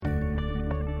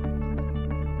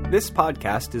This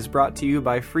podcast is brought to you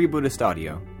by Free Buddhist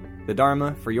Audio, the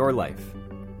Dharma for your life.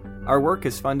 Our work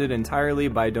is funded entirely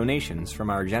by donations from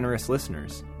our generous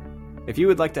listeners. If you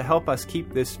would like to help us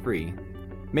keep this free,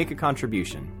 make a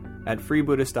contribution at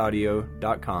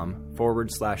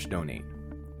freebuddhistaudio.com/donate.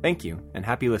 Thank you, and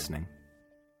happy listening.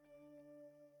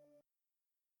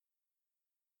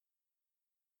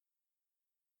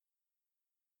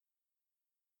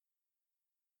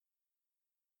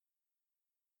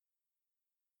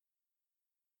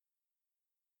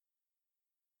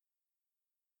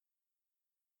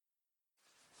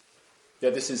 Yeah,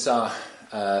 this is our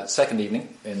second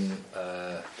evening in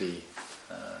the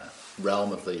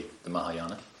realm of the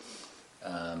Mahayana.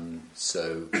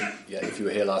 If you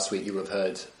were here last week, you would have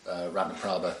heard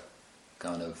Ratnaprabha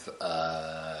kind of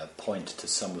point to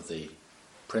some of the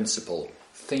principal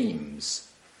themes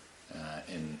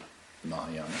in the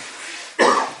Mahayana.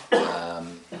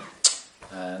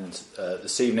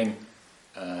 This evening,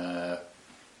 I'm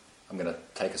going to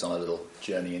take us on a little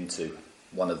journey into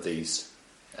one of these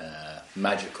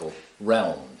magical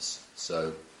realms.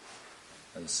 So,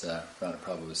 as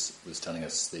Ratnaprabha was telling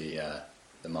us, the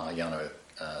Mahayana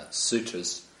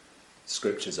sutras,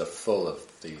 scriptures are full of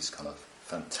these kind of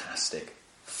fantastic,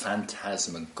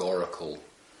 phantasmagorical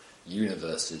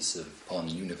universes upon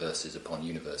universes upon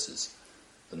universes.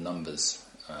 The numbers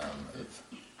of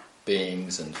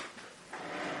beings and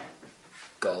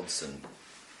gods and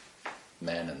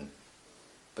men and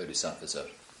bodhisattvas are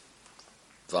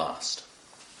vast.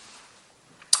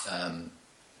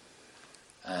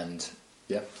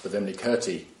 The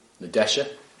Vimlikirti Nadesha,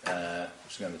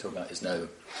 which we're going to talk about, is no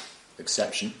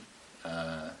exception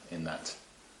in that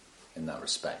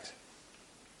respect.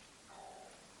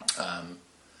 The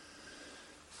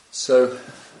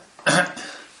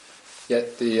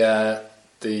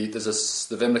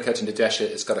Vimlikirti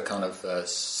Nadesha has got a kind of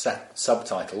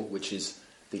subtitle, which is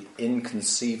the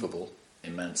inconceivable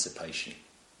emancipation.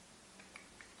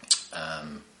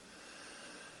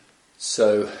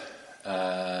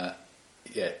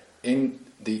 In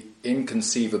the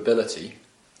inconceivability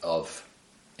of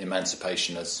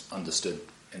emancipation as understood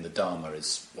in the Dharma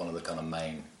is one of the kind of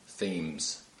main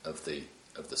themes of the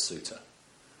sutta.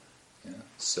 Yeah?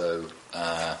 So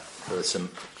there are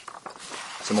some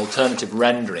alternative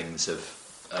renderings of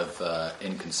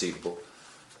inconceivable,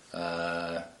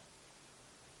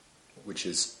 which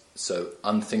is so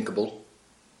unthinkable,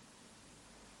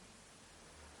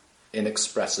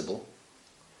 inexpressible,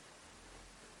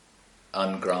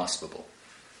 ungraspable.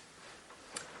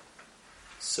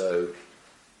 So,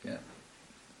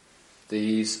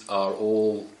 these are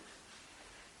all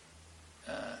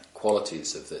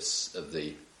qualities of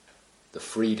the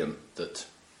freedom that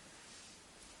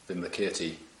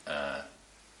Vimlikirti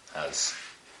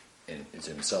is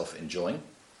himself enjoying,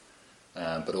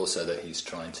 but also that he's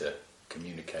trying to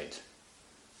communicate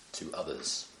to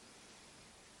others.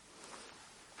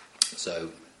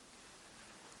 So,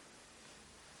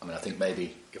 I think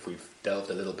maybe if we've delved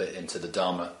a little bit into the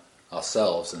Dharma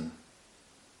ourselves and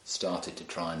started to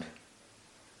try and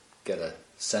get a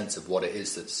sense of what it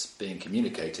is that's being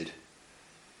communicated,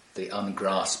 the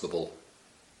ungraspable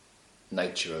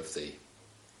nature of the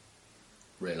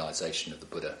realization of the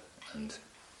Buddha, and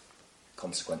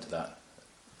consequent to that,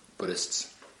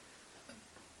 Buddhists,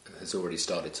 has already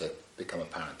started to become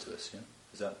apparent to us. Yeah?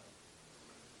 Is that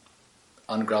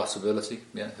ungraspability?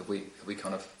 Yeah, have we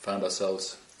kind of found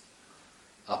ourselves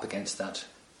up against that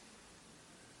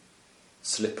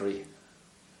slippery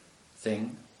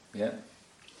thing? Yeah.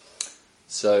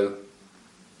 So,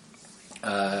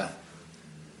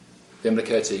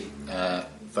 Vimlikirti,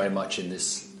 very much in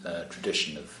this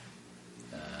tradition of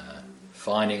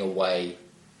finding a way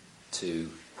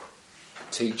to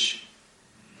teach,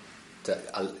 to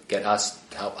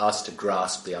help us to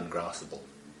grasp the ungraspable.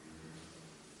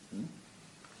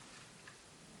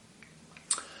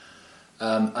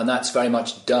 And that's very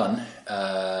much done.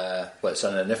 It's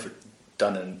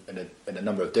done in a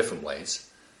number of different ways,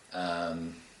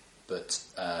 but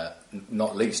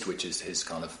not least, which is his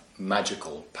kind of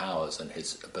magical powers and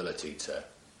his ability to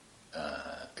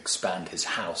expand his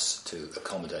house to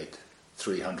accommodate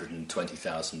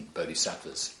 320,000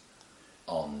 bodhisattvas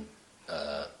on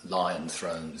lion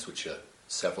thrones, which are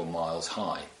several miles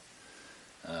high.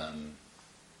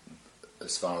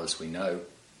 As far as we know,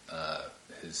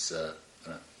 his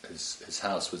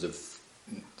house was of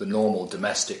the normal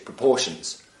domestic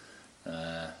proportions.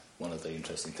 One of the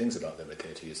interesting things about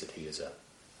Vimlikirti is that he is a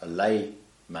lay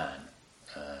man.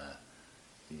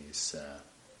 He's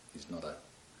not a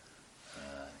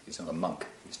monk.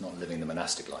 He's not living the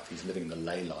monastic life. He's living the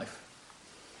lay life.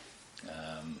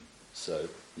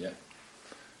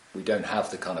 we don't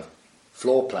have the kind of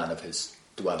floor plan of his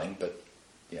dwelling, but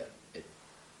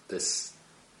this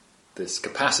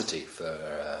capacity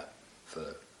for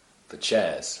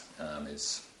chairs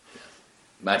is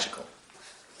magical.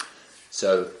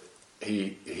 So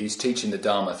he's teaching the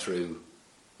Dharma through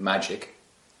magic,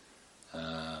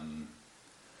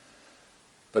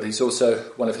 but he's also,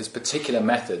 one of his particular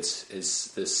methods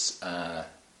is this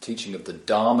teaching of the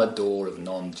Dharma door of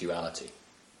non-duality.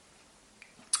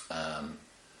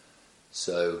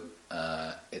 So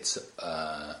it's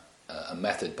a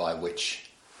method by which,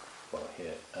 well,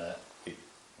 here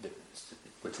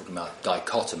we're talking about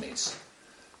dichotomies.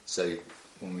 So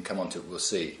when we come on to it, we'll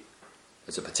see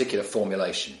there's a particular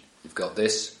formulation. You've got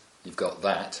this, you've got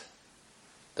that.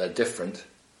 They're different,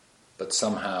 but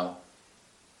somehow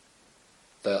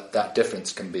that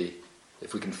difference can be,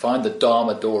 if we can find the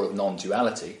Dharma door of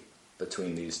non-duality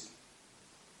between these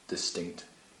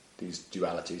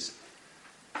dualities,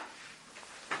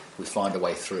 we find a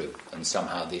way through, and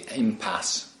somehow the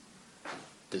impasse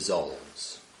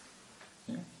dissolves.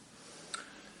 Yeah?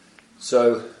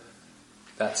 So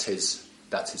that's his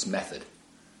method,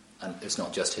 and it's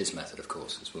not just his method, of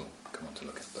course, as we'll come on to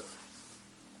look at. But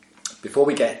before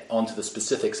we get on to the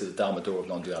specifics of the Dharma door of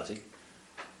non-duality,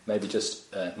 maybe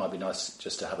just it might be nice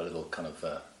just to have a little kind of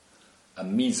a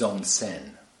mise en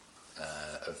scène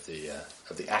of the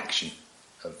action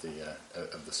of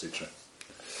the sutra.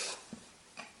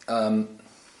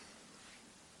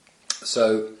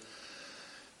 So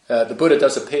the Buddha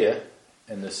does appear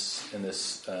in this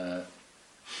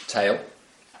tale.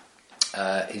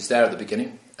 He's there at the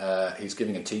beginning. He's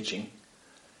giving a teaching,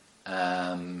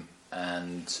 and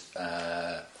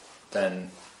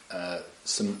then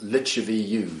some Lichavi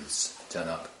youths turn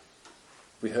up.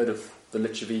 We heard of the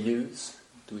Lichavi youths?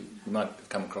 We might have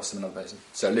come across them in other places.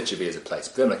 So Lichavi is a place.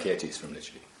 Vimalakirti is from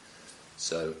Lichavi.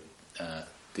 So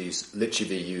these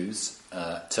Lichavi youths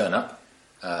turn up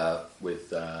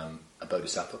with a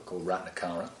bodhisattva called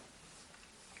Ratnakara.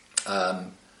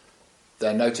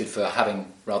 They're noted for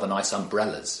having rather nice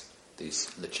umbrellas, these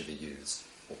Lichavi youths,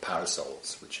 or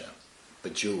parasols, which are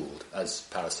bejewelled, as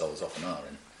parasols often are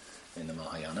in the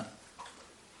Mahayana.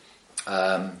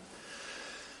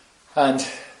 And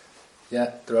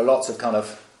there are lots of kind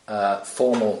of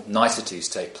formal niceties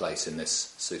take place in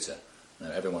this sutta. You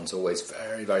know, everyone's always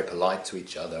very, very polite to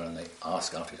each other, and they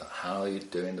ask after each other, how are you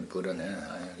doing, the Buddha?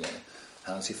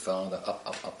 How's your father?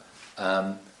 Up.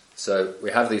 So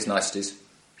we have these niceties.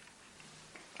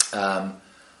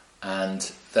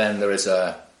 And then there is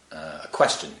a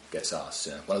question gets asked.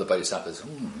 You know, one of the bodhisattvas,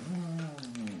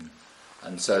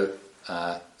 and so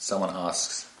someone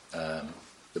asks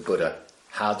the Buddha,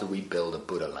 how do we build a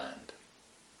Buddha land?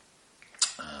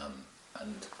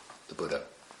 And the Buddha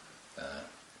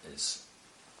is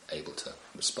able to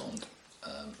respond.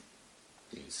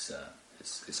 His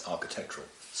architectural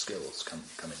skills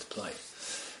come into play.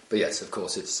 But yes, of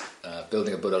course, it's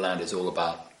building a Buddha land is all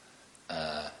about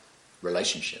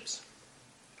relationships.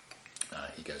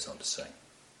 He goes on to say.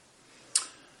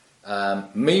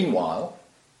 Meanwhile,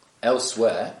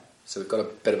 elsewhere, so we've got a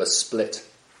bit of a split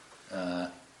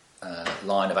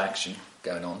line of action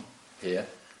going on here.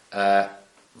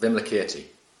 Vimalakirti,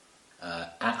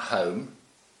 at home,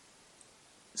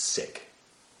 sick.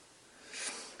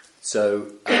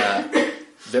 So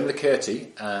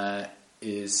Vimalakirti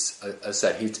is, as I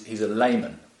said, he's a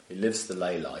layman. He lives the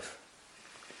lay life.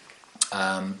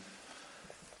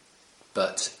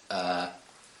 But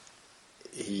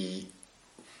he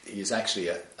is actually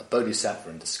a bodhisattva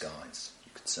in disguise,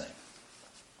 you could say.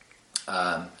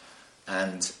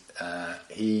 And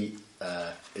he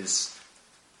is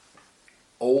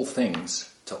all things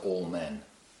to all men.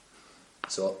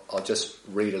 So I'll just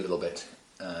read a little bit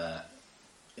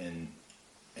in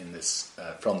this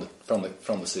from the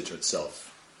sutra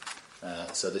itself.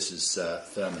 So this is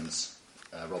Thurman's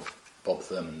Bob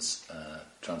Thurman's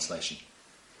translation.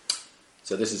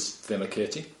 So this is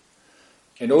Vimalakirti.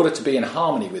 In order to be in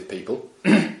harmony with people,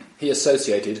 he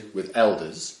associated with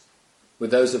elders,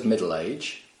 with those of middle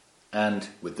age, and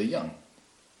with the young.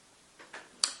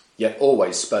 Yet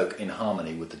always spoke in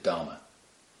harmony with the Dharma.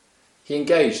 He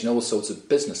engaged in all sorts of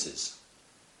businesses,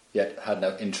 yet had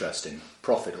no interest in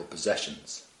profit or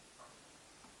possessions.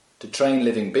 To train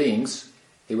living beings,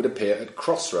 he would appear at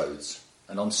crossroads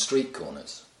and on street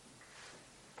corners.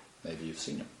 Maybe you've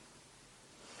seen him.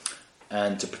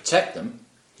 And to protect them,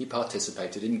 he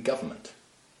participated in government.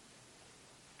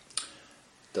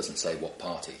 Doesn't say what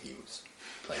party he was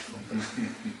played for.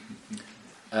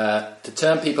 To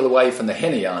turn people away from the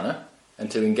Hinayana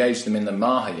and to engage them in the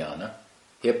Mahayana,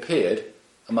 he appeared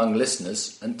among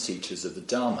listeners and teachers of the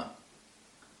Dharma.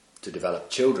 To develop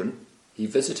children, he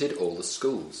visited all the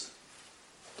schools.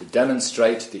 To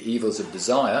demonstrate the evils of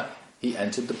desire, he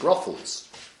entered the brothels.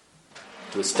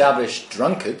 To establish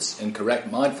drunkards in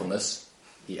correct mindfulness,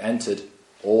 he entered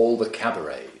all the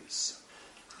cabarets.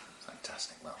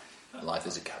 Fantastic. Well, life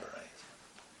is a cabaret.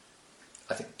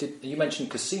 I think you mentioned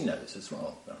casinos as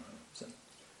well? I don't know.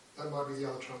 That might be the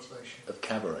other translation. Of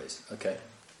cabarets. Okay.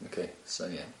 So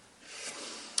yeah.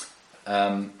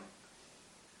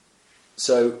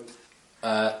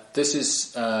 This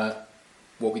is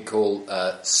what we call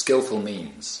skillful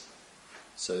means.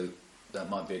 So that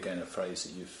might be again a phrase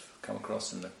that you've come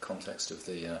across in the context of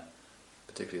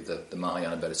particularly the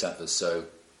Mahayana Bodhisattvas. So,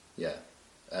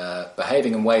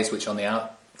 behaving in ways which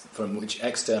from which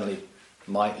externally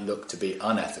might look to be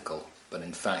unethical, but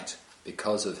in fact,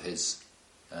 because of his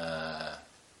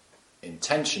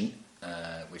intention,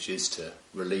 which is to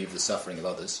relieve the suffering of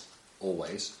others,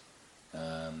 always,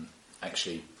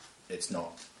 actually, it's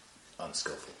not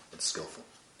unskillful; it's skillful.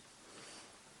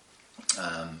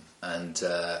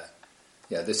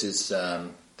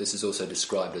 This is also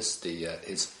described as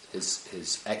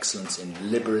his excellence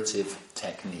in liberative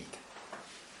technique.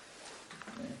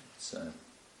 Okay, so,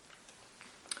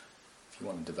 if you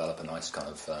want to develop a nice kind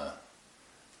of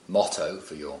motto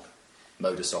for your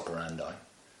modus operandi,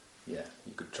 you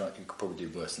could probably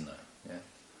do worse than that. Yeah.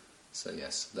 So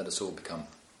yes, let us all become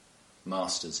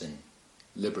masters in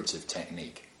liberative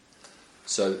technique.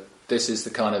 So this is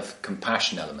the kind of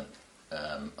compassion element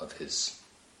of his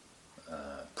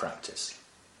practice.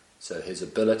 So his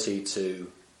ability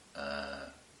to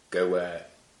go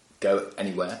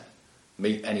anywhere,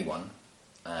 meet anyone,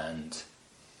 and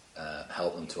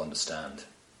help them to understand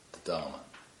the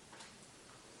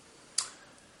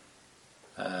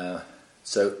Dharma.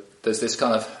 So there's this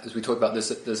kind of, as we talk about,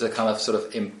 there's a kind of sort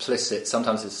of implicit.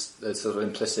 Sometimes there's sort of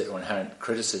implicit or inherent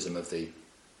criticism of the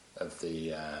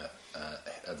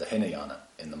Hinayana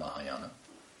in the Mahayana.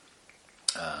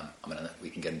 We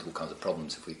can get into all kinds of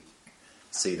problems if we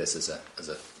see this as a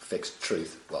fixed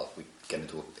truth. Well,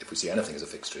 if we see anything as a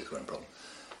fixed truth, we're in a problem.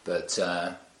 But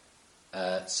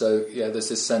there's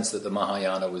this sense that the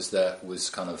Mahayana was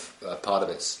kind of part of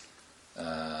its.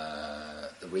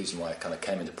 The reason why it kind of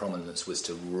came into prominence was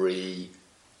to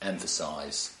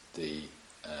re-emphasize the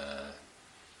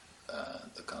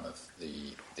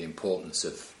importance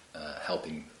of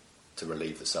helping to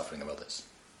relieve the suffering of others,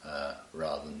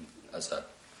 rather than as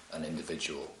an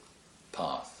individual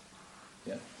path.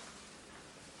 Yeah.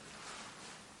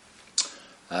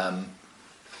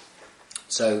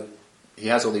 So he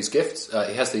has all these gifts.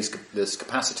 He has this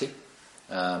capacity.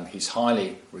 He's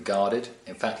highly regarded.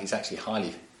 In fact, he's actually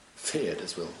highly feared,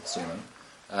 as we'll see.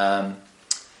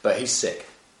 But he's sick,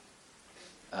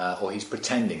 or he's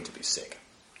pretending to be sick.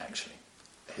 Actually,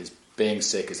 his being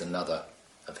sick is another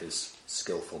of his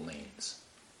skillful means.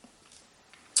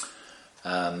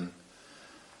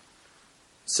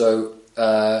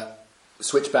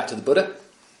 Switch back to the Buddha.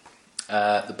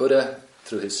 The Buddha,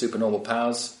 through his supernormal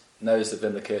powers, knows that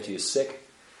Vimalakirti is sick.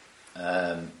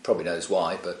 Probably knows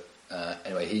why, but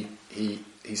anyway,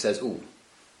 he says,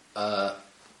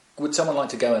 would someone like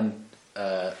to go and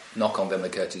knock on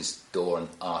Vimalakirti's door and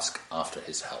ask after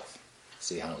his health,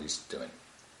 see how he's doing?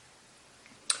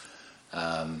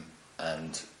 Then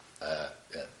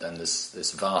there's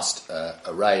this vast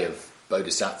array of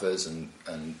bodhisattvas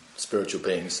and spiritual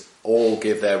beings all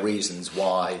give their reasons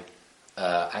why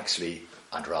actually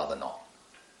I'd rather not.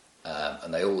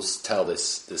 And they all tell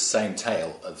this same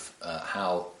tale of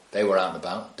how they were out and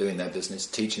about doing their business,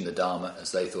 teaching the Dharma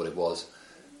as they thought it was,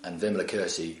 and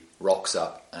Vimalakirti rocks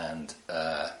up and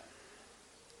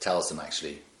tells them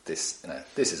actually this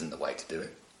isn't the way to do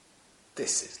it.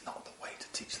 This is not the way to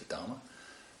teach the Dharma,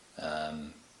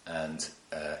 and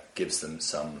gives them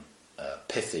some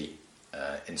pithy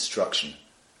instruction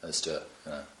as to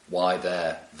why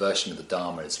their version of the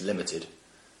Dharma is limited,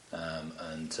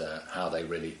 and how they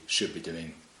really should be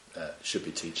teaching.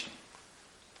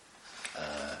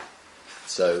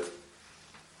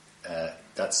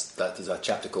 There's a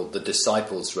chapter called "The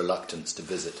Disciples' Reluctance to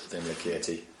Visit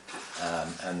Vimalakirti,"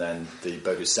 and then the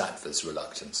Bodhisattva's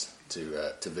reluctance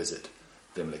to visit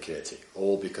Vimalakirti,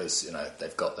 all because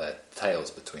they've got their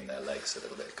tails between their legs a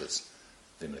little bit because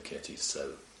Vimalakirti is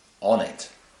so on it.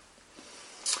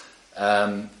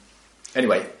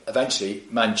 Anyway, eventually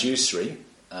Manjusri,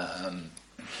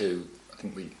 who I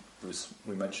think we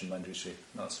mentioned Manjusri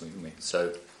last week, didn't we?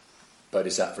 So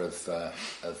Bodhisattva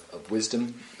of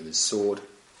wisdom with his sword.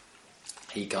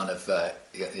 He kind of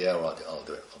I'll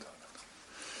do it.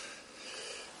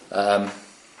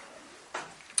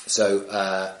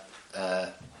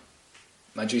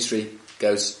 Manjusri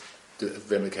goes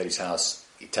Vimlakirti's house,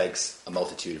 he takes a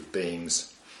multitude of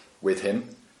beings with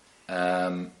him,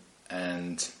 and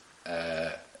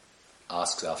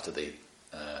asks after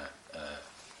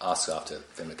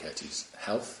Vimlakirti's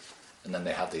health, and then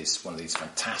they have one of these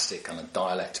fantastic kind of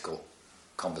dialectical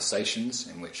conversations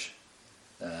in which,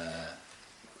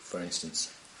 for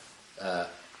instance,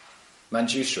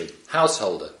 Manjushri,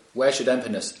 householder, where should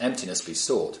emptiness be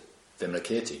sought?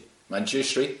 Vimlakirti,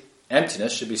 Manjushri,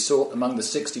 emptiness should be sought among the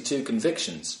 62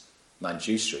 convictions.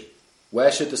 Manjushri,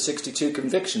 where should the 62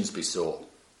 convictions be sought?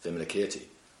 Vimlakirti,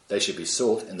 they should be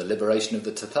sought in the liberation of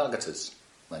the Tathagatas.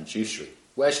 Manjushri,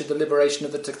 where should the liberation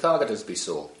of the Tathagatas be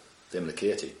sought?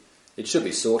 Vimlakirti, it should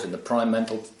be sought in the prime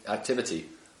mental activity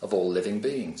of all living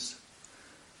beings,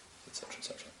 etc.,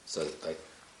 etc. So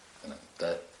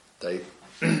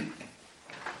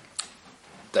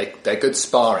they're good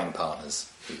sparring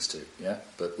partners, these two, yeah.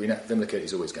 But we know Vimlakirti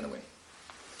is always going to win.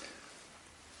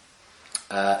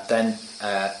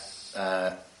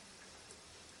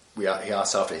 He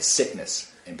asks after his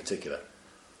sickness in particular,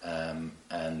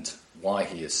 and why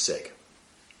he is sick.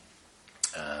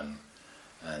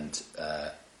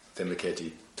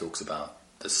 Vimlakirti talks about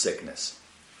the sickness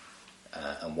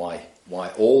and why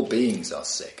all beings are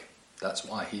sick. That's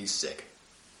why he's sick.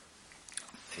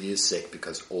 He is sick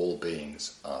because all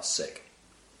beings are sick.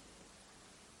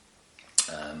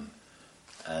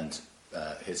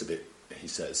 Here's a bit. He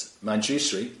says,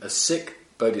 Manjushri, a sick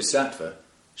bodhisattva,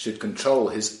 should control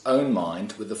his own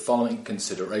mind with the following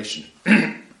consideration.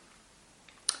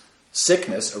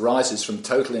 Sickness arises from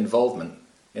total involvement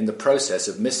in the process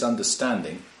of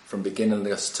misunderstanding from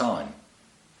beginningless time.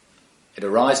 It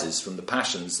arises from the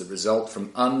passions that result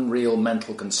from unreal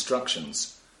mental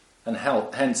constructions, and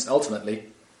hence,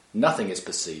 ultimately, nothing is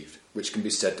perceived which can be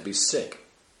said to be sick.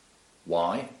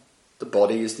 Why? The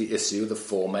body is the issue of the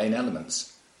four main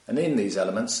elements, and in these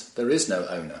elements there is no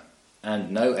owner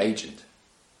and no agent.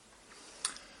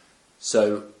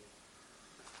 So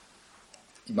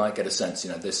you might get a sense,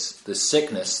 this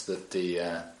sickness that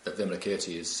that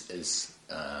Vimlakirti is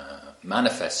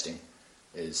manifesting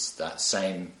is that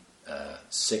same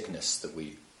sickness that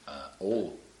we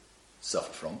all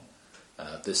suffer from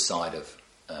this side of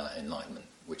enlightenment,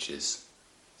 which is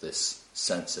this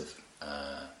sense of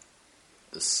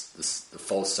the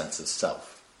false sense of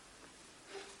self.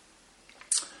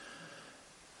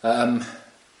 And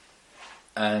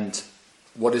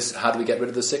how do we get rid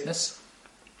of the sickness?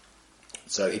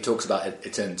 So he talks about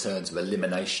it in terms of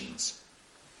eliminations.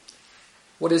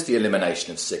 What is the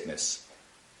elimination of sickness?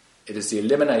 It is the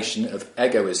elimination of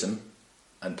egoism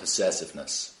and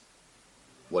possessiveness.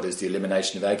 What is the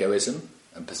elimination of egoism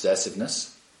and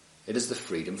possessiveness? It is the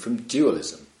freedom from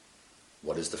dualism.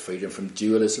 What is the freedom from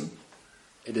dualism?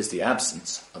 It is the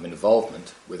absence of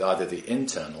involvement with either the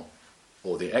internal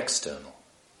or the external.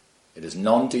 It is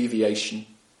non-deviation,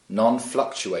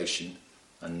 non-fluctuation,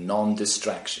 and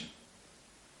non-distraction.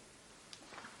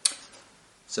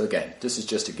 So again, this is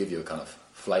just to give you a kind of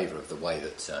flavour of the way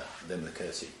that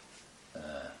Vimlakirti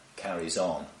carries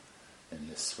on in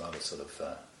this rather sort of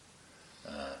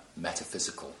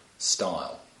metaphysical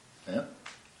style. Yeah?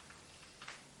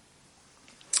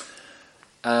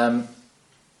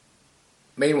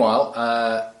 Meanwhile,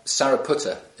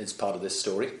 Sariputta is part of this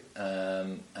story,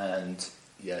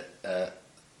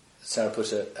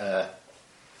 Sariputta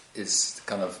is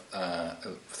kind of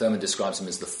Thurman describes him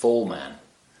as the fall man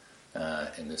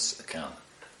in this account,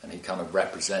 and he kind of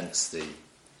represents the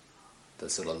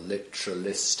sort of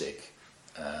literalistic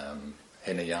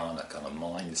Hinayana kind of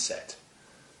mindset.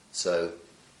 So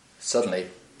suddenly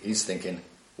he's thinking,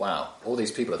 wow, all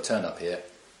these people have turned up here,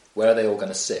 where are they all going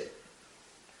to sit?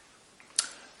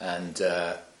 And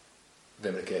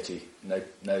Vimlakirti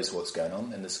knows what's going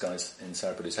on in this guy's, in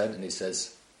Sariputta's head, and he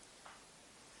says,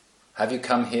 have you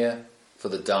come here for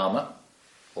the Dharma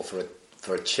or for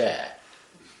a chair?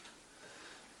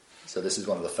 So this is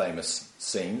one of the famous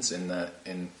scenes in the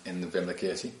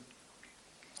Vimlakirti.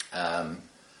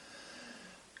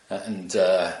 In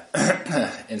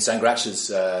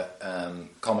Sangharakshit's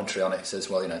commentary on it, he says,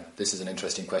 well, this is an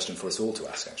interesting question for us all to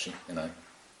ask, actually.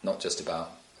 Not just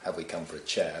about have we come for a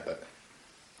chair, but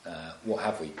what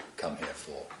have we come here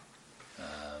for?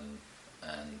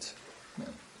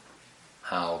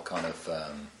 How kind of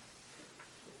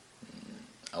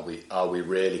are we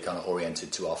really kind of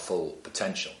oriented to our full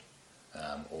potential,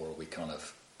 or are we kind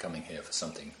of coming here for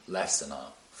something less than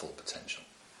our full potential?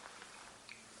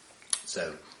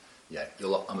 So, yeah,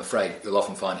 I'm afraid you'll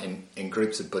often find in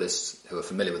groups of Buddhists who are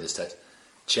familiar with this text,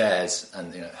 chairs,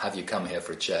 and have you come here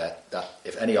for a chair? That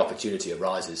if any opportunity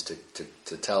arises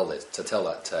to tell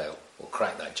that tale or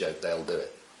crack that joke, they'll do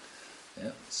it.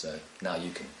 Yeah. So now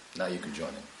you can join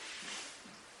in.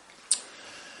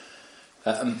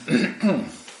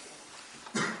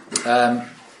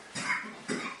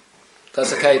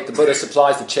 That's okay. The Buddha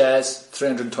supplies the chairs,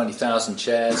 320,000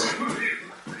 chairs.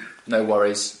 No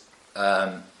worries.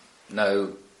 No,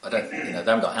 I don't. They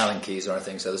haven't got Allen keys or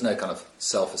anything, so there's no kind of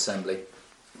self-assembly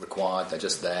required. They're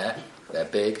just there. They're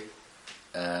big.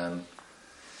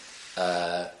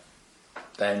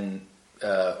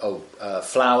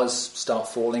 Flowers start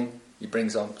falling. He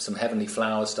brings on some heavenly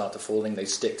flowers, start to falling. They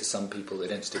stick to some people. They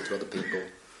don't stick to other people.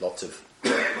 Lots of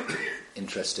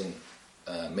interesting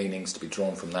meanings to be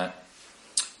drawn from that.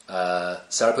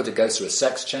 Sariputta goes through a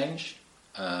sex change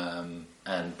and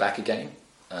back again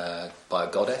by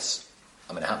a goddess.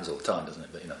 I mean, it happens all the time, doesn't it?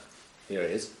 But here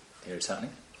it is. Here it's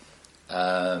happening.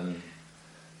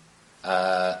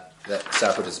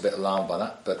 Sariputta is a bit alarmed by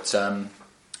that, but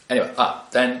anyway.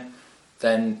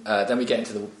 Then we get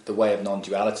into the way of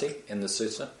non-duality in the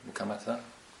sutta. We'll come back to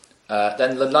that.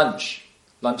 Then the lunch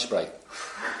break.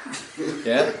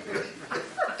 Yeah.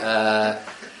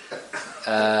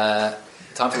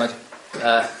 Time for lunch.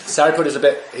 Sariputta is a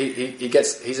bit.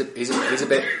 He's a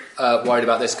bit worried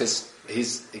about this because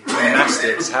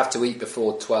monastics have to eat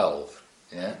before 12.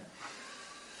 Yeah.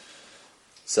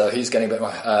 So he's getting a bit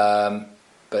more.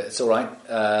 But it's all right.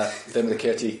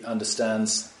 Vimalakirti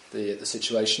understands the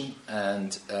situation,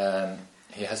 and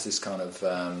he has this kind of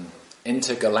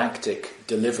intergalactic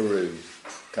Deliveroo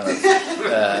kind of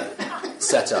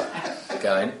setup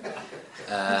going,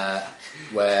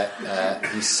 where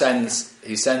he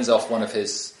sends off one of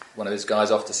his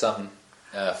guys off to some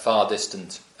far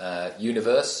distant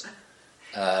universe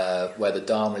where the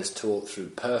Dharma is taught through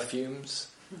perfumes.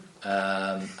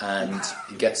 And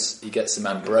he gets some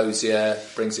ambrosia,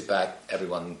 brings it back.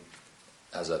 Everyone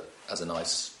has a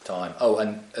nice time. Oh,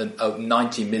 and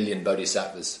 90 million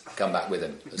bodhisattvas come back with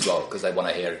him as well because they want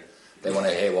to hear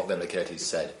what Vimalakirti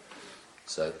said.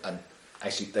 So, and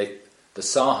actually, the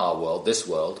Saha world, this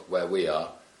world where we are,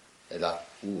 they're like,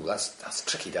 ooh, that's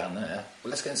tricky down there.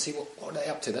 Well, let's go and see what are they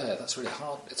up to there. That's really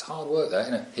hard. It's hard work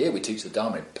there. Here we teach the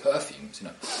Dharma in perfumes.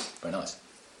 Very nice,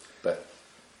 but.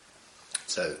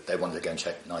 So they wanted to go and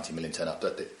check 90 million turn up.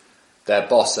 But their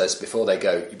boss says before they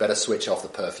go, you better switch off the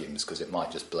perfumes because it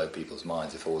might just blow people's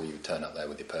minds if all you turn up there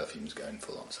with your perfumes going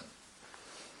full on.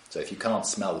 So if you can't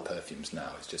smell the perfumes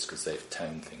now, it's just because they've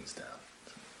toned things down.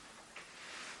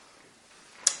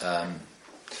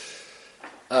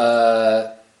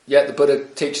 The Buddha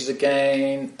teaches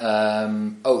again.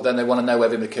 Then they want to know where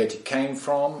Vimalakirti came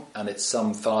from, and it's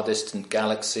some far distant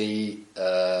galaxy,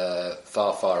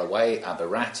 far, far away,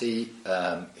 Abhirati.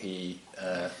 He,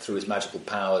 through his magical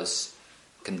powers,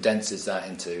 condenses that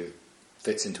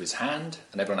fits into his hand,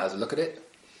 and everyone has a look at it,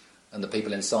 and the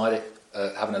people inside it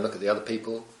having a look at the other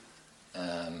people,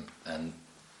 and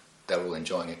they're all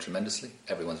enjoying it tremendously.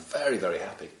 Everyone's very, very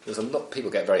happy. There's a lot. People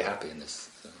get very happy in this.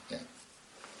 So, yeah.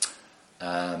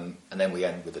 And then we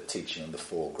end with a teaching on the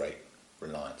four great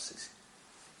reliances.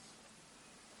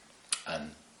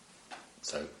 And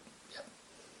so, yeah,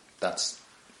 that's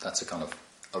a kind of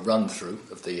a run through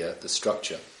of the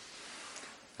structure.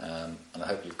 And I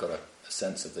hope you've got a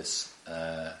sense of this.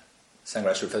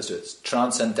 Sangharakshita refers to it as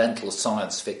transcendental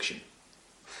science fiction.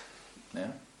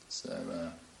 Yeah. So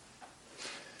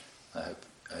I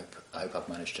hope I've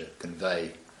managed to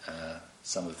convey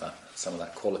some of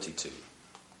that quality to you.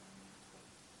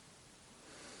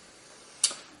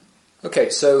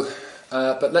 Okay, so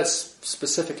but let's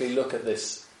specifically look at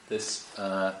this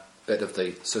bit of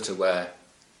the sutta where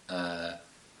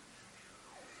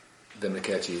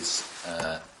Vimalakirti is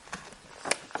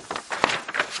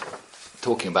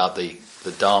talking about the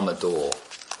Dharma door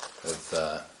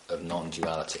of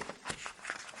non-duality.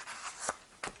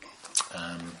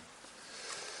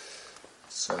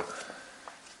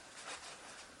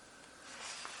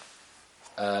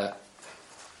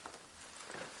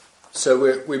 So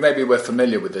we're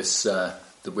familiar with this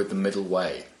with the middle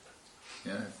way.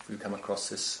 Yeah, if you come across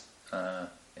this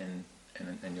in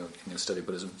your study of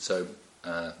Buddhism. So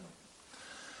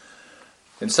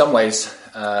in some ways,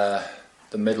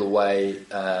 the middle way.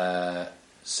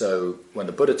 So when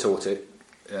the Buddha taught it,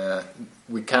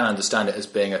 we can understand it as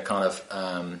being a kind of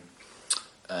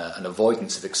an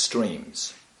avoidance of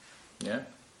extremes. Yeah.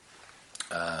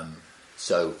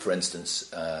 So, for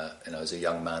instance, as a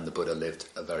young man, the Buddha lived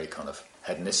a very kind of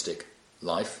hedonistic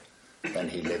life. Then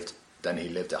he lived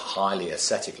a highly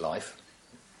ascetic life,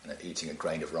 eating a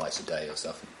grain of rice a day or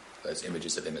stuff. Those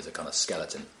images of him as a kind of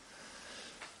skeleton.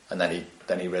 And then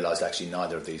he realised actually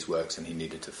neither of these works, and he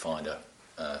needed to find a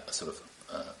sort of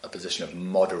a position of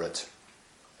moderate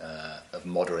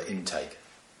intake.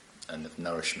 and of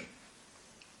nourishment.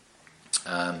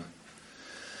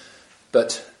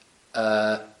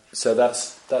 So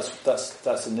that's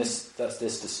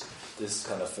this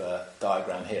kind of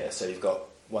diagram here. So you've got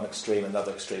one extreme,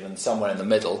 another extreme, and somewhere in the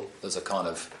middle there's a kind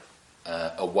of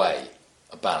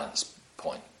a balance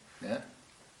point. Yeah.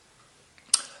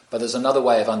 But there's another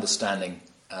way of understanding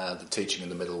the teaching in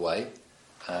the middle way,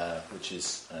 which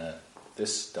is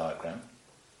this diagram,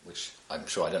 which I'm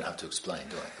sure I don't have to explain,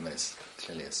 do I? I mean, it's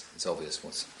clearly it's obvious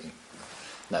what's being.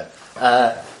 No.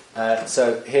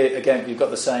 So here again, you've got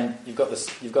the same. You've got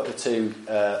the two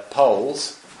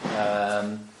poles,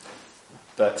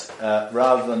 but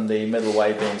rather than the middle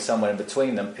way being somewhere in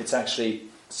between them, it's actually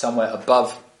somewhere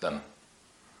above them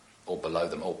or below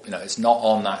them. Or it's not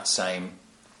on that same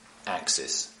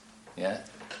axis. Yeah,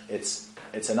 it's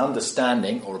an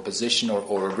understanding or a position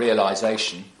or a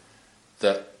realization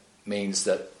that means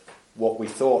that what we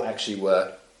thought actually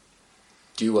were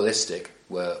dualistic,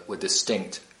 were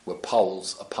distinct, were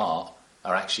poles apart,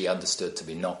 are actually understood to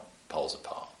be not poles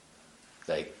apart.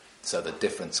 So the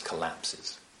difference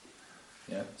collapses.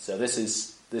 Yeah. So this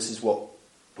is what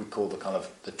we call the kind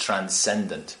of the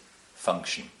transcendent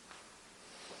function.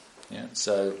 Yeah.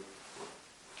 So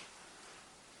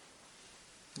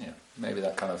maybe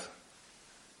that kind of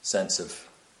sense of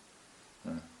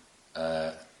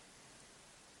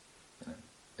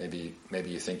maybe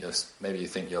you think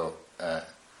you're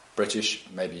British,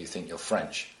 maybe you think you're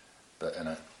French, but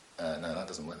no, that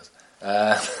doesn't work.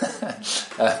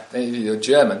 Maybe you're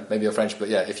German, maybe you're French, but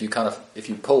yeah, if you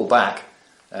pull back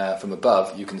from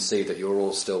above, you can see that you're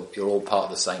all part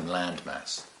of the same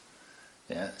landmass.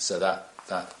 Yeah, so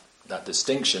that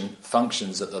distinction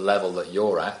functions at the level that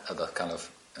you're at the kind of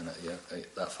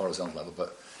that horizontal level.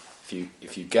 But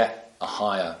if you get a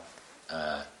higher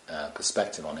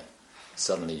perspective on it,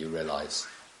 suddenly you realise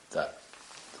that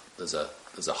there's a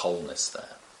wholeness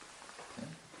there.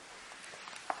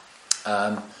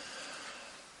 Yeah?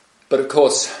 But of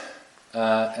course,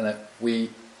 we're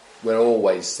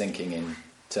always thinking in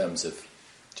terms of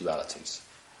dualities.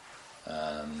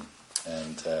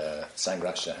 And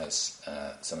Sangharakshita has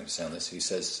something to say on this. He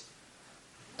says,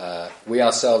 we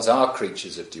ourselves are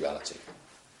creatures of duality.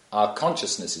 Our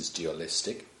consciousness is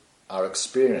dualistic. Our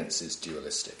experience is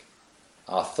dualistic.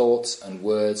 Our thoughts and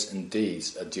words and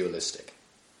deeds are dualistic.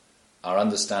 Our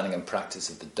understanding and practice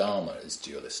of the Dharma is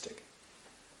dualistic.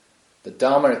 The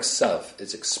Dharma itself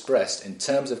is expressed in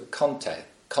terms of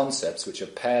concepts which are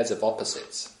pairs of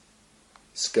opposites: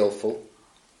 skillful,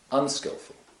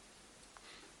 unskillful,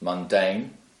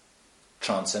 mundane,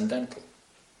 transcendental,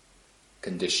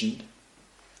 conditioned,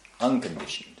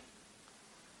 unconditioned,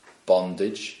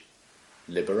 bondage,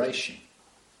 liberation,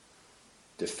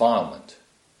 defilement,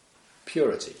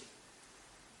 purity.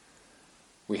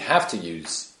 We have to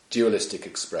use dualistic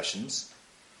expressions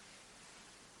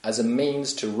as a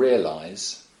means to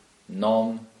realise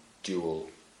non-dual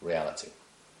reality.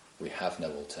 We have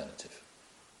no alternative.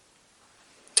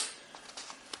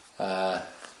 The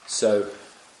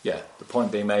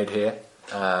point being made here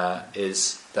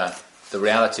is that the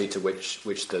reality to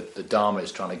which the Dharma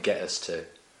is trying to get us to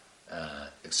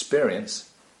experience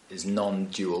is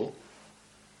non-dual.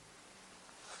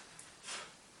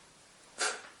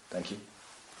 Thank you.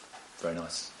 Very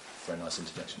nice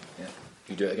interjection. Yeah,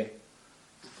 you do it again.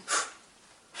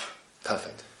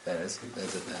 Perfect. There it is.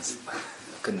 There's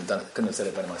couldn't have said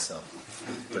it better myself.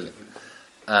 Brilliant.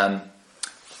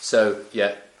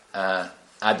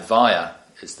 Advaya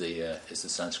is the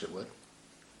Sanskrit word.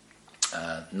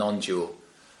 Non-dual.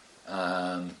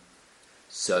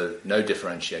 So no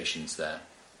differentiations there.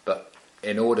 But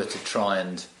in order to try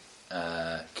and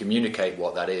communicate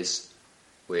what that is,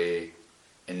 we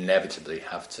inevitably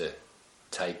have to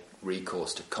take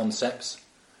recourse to concepts.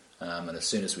 And as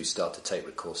soon as we start to take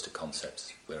recourse to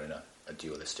concepts, we're in a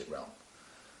dualistic realm.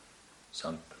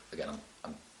 So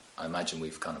I imagine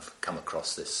we've kind of come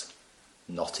across this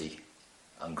knotty,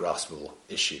 ungraspable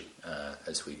issue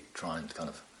as we try and kind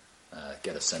of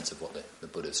get a sense of what the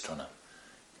Buddha's trying to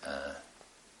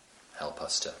help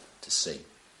us to see.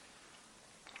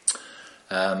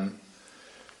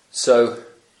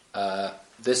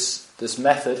 This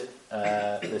method,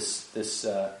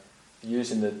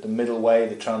 using the middle way,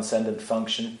 the transcendent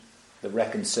function, the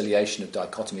reconciliation of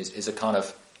dichotomies, is a kind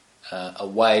of a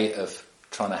way of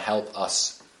trying to help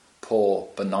us poor,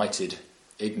 benighted,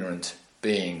 ignorant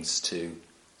beings to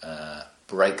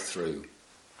break through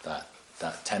that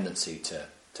tendency to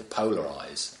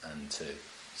polarize and to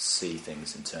see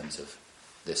things in terms of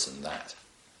this and that.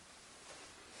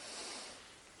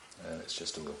 Let's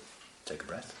just all take a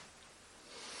breath.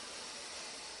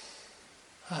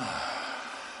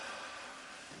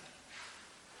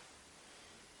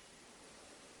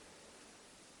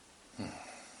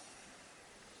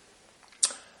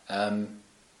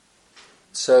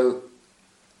 So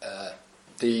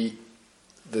the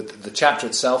chapter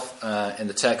itself in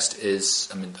the text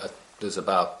is, there's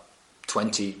about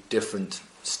 20 different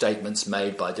statements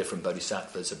made by different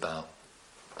bodhisattvas about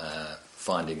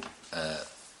finding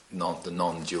the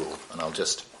non-dual, and I'll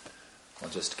just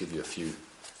give you a few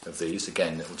of these.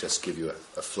 Again, it will just give you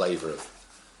a flavour of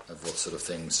what sort of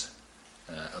things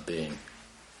are being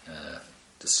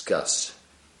discussed.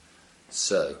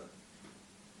 So,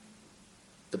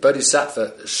 the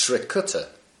Bodhisattva Shrikutta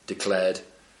declared,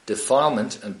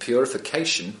 defilement and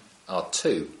purification are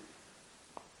two.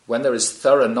 When there is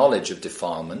thorough knowledge of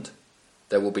defilement,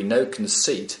 there will be no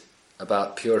conceit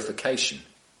about purification.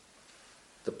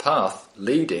 The path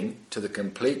leading to the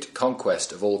complete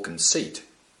conquest of all conceit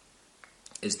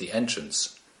is the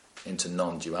entrance into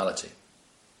non-duality.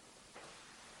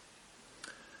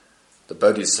 The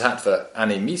Bodhisattva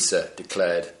Animisa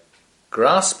declared,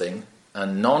 grasping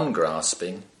and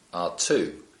non-grasping are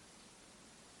two.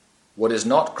 What is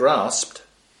not grasped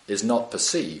is not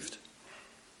perceived,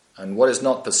 and what is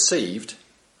not perceived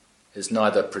is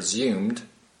neither presumed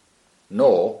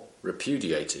nor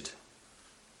repudiated.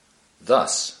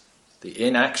 Thus, the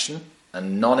inaction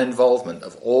and non-involvement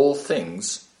of all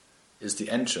things is the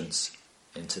entrance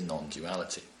into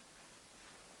non-duality.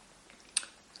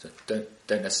 So don't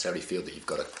necessarily feel that you've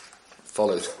got to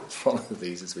follow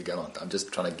these as we go on. I'm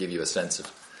just trying to give you a sense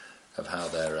of how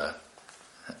they're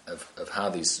of how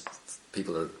these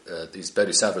people are these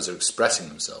bodhisattvas are expressing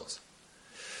themselves.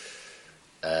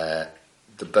 The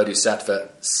Bodhisattva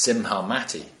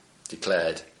Simhamati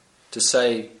declared, to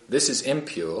say this is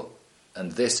impure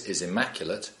and this is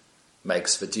immaculate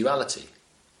makes for duality.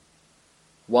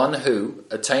 One who,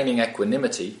 attaining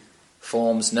equanimity,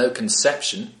 forms no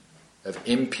conception of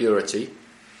impurity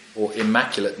or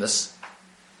immaculateness,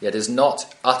 yet is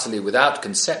not utterly without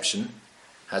conception,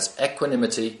 has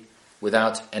equanimity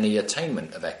without any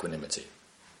attainment of equanimity.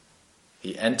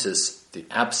 He enters the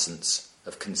absence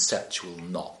of conceptual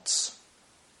knots.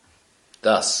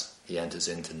 Thus, he enters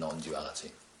into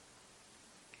non-duality.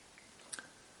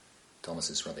 Thomas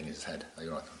is rubbing his head. Are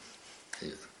you right?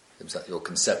 Was that your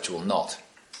conceptual knot?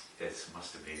 Yes,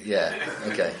 must have been. Yeah,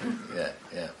 okay.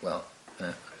 Yeah, well...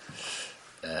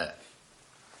 let's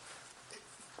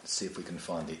see if we can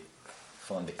find the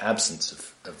absence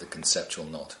of the conceptual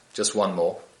knot. Just one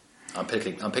more. I'm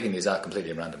picking these out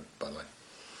completely at random, by the way.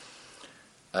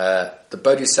 The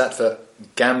Bodhisattva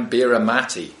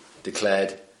Gambiramati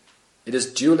declared, it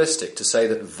is dualistic to say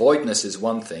that voidness is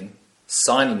one thing,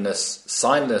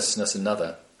 signlessness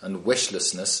another, and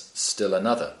wishlessness still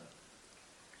another.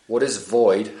 What is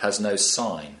void has no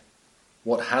sign.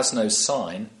 What has no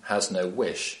sign has no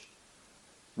wish.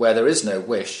 Where there is no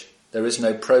wish, there is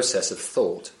no process of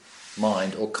thought,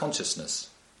 mind, or consciousness.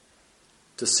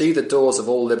 To see the doors of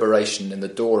all liberation in the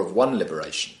door of one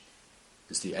liberation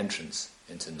is the entrance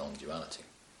into non-duality.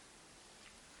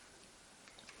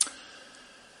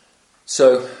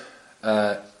 So,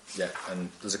 and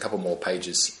there's a couple more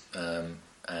pages,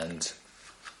 and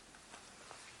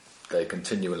they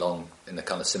continue along in a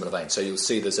kind of similar vein. So you'll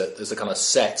see there's a kind of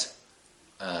set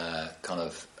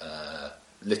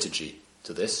liturgy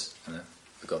to this.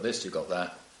 You've got this, you've got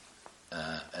that.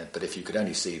 But if you could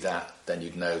only see that, then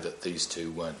you'd know that these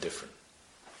two weren't different.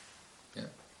 Yeah,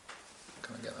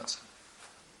 can I get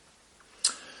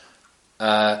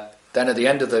that? Then at the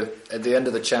end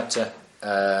of the chapter,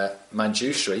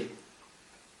 Manjushri,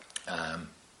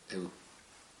 who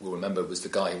we'll remember was the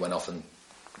guy who went off and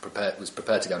was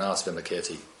prepared to go and ask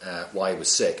Vimalakirti why he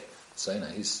was sick. So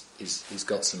he's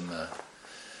got some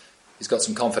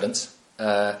confidence.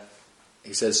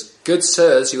 He says, "Good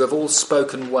sirs, you have all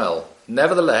spoken well.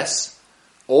 Nevertheless,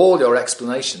 all your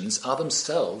explanations are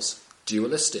themselves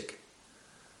dualistic.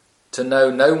 To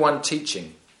know no one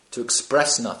teaching, to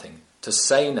express nothing, to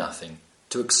say nothing,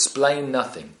 to explain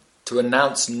nothing, to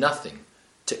announce nothing,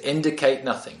 to indicate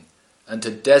nothing, and to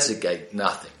designate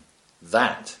nothing,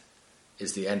 that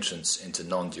is the entrance into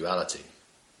non-duality."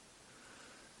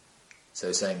 So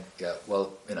he's saying, yeah,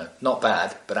 well, not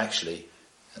bad, but actually,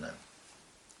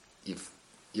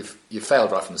 you've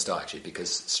failed right from the start, actually, because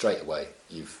straight away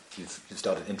you've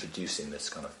started introducing this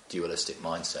kind of dualistic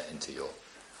mindset into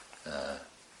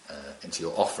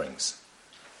your offerings.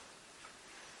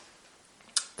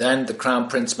 Then the Crown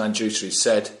Prince Manjushri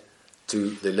said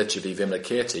to the Lichavi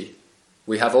Vimalakirti,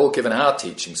 "We have all given our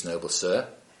teachings, noble sir.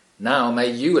 Now may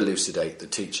you elucidate the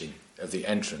teaching of the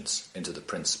entrance into the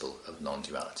principle of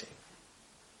non-duality."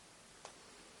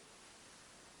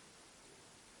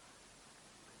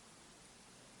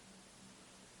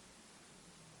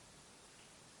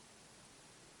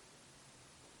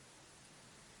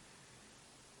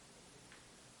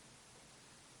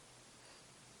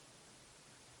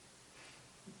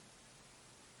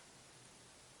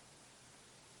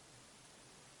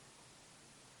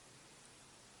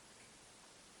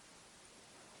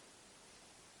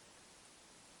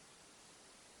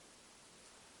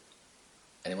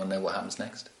 Anyone know what happens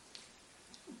next?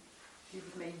 He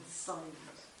remains silent.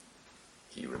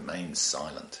 He remains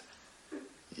silent.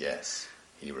 Yes,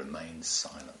 he remains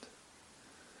silent.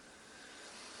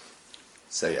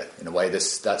 So yeah, in a way,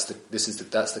 that's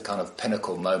the kind of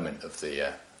pinnacle moment of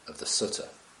the sutta.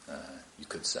 You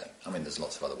could say. I mean, there's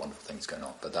lots of other wonderful things going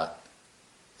on, but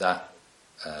that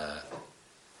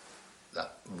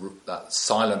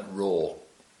silent roar,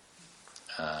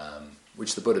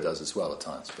 which the Buddha does as well at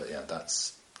times. But yeah,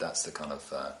 that's the kind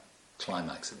of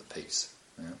climax of the piece.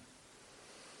 Yeah.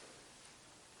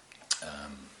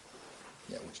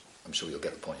 Which I'm sure you'll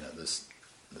get the point. There's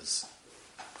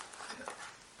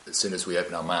as soon as we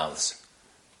open our mouths,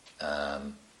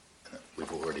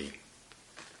 we've already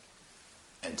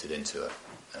entered into a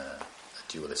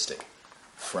dualistic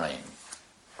frame.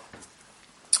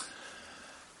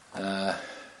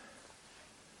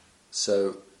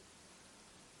 So,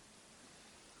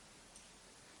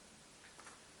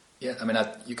 yeah, I mean,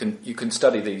 you can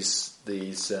study these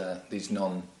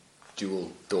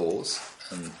non-dual doors,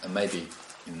 and maybe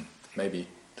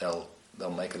they'll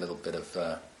make a little bit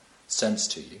of sense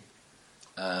to you.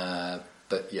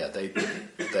 But yeah, they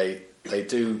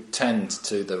do tend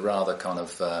to the rather kind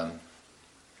of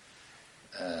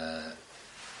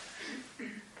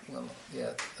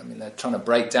I mean, they're trying to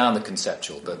break down the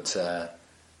conceptual, but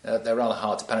they're rather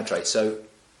hard to penetrate. So,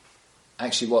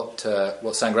 actually, what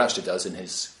Sangharakshita does in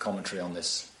his commentary on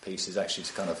this piece is actually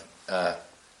to kind of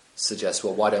suggest,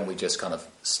 well, why don't we just kind of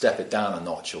step it down a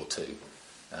notch or two,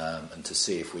 and to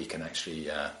see if we can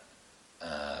actually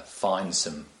find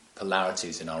some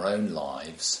polarities in our own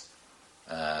lives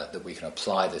that we can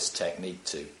apply this technique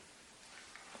to,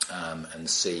 and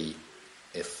see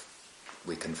if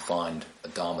we can find a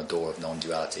Dharma door of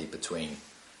non-duality between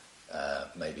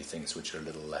maybe things which are a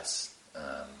little less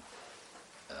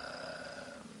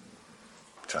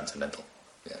transcendental,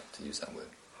 to use that word.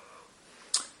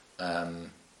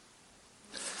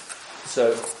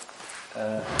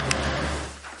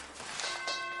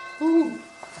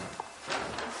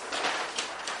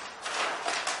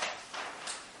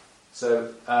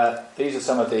 So these are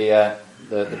some of the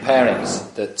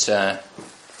pairings that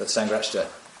Sangharakshita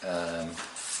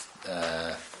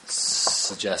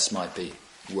suggests might be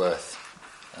worth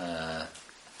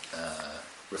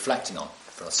reflecting on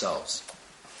for ourselves.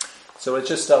 So we'll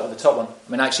just start with the top one.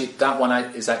 I mean, actually, that one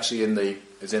is actually in the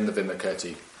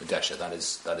Vimukkoti Udesha. That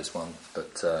is one,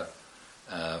 but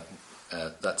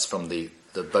that's from the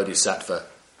Bodhisattva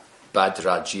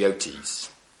Bhadrajyotis.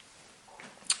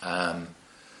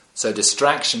 So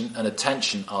distraction and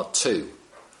attention are two.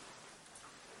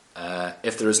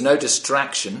 If there is no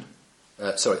distraction,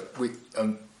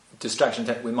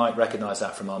 distraction. We might recognise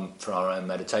that from our own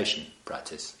meditation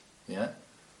practice. Yeah,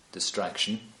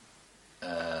 distraction.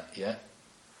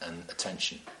 And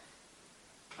attention.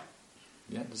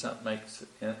 Yeah, does that make?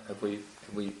 Yeah, have we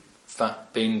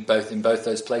been in both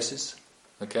those places?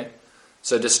 Okay.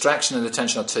 So distraction and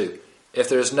attention are two. If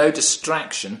there is no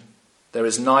distraction, there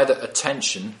is neither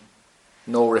attention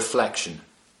nor reflection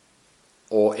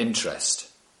or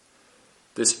interest.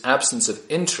 This absence of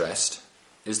interest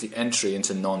is the entry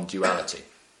into non-duality.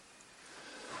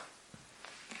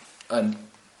 And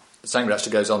Sangharakshita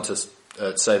goes on to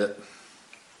say that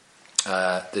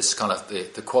this kind of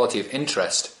the quality of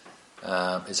interest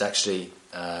is actually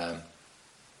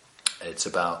it's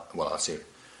about, well, I'll see.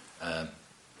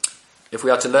 If we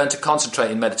are to learn to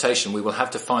concentrate in meditation, we will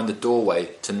have to find the doorway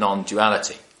to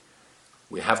non-duality.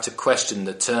 We have to question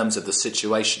the terms of the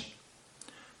situation.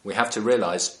 We have to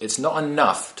realize it's not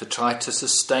enough to try to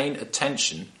sustain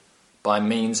attention by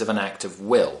means of an act of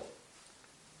will.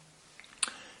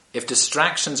 If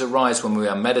distractions arise when we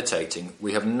are meditating,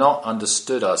 we have not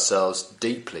understood ourselves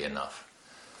deeply enough.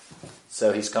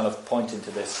 So he's kind of pointing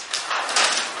to this.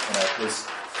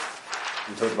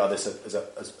 We talked about this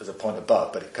as a point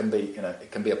above, but it can be,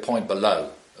 it can be a point below,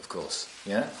 of course.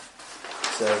 Yeah.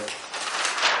 So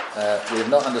we have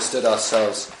not understood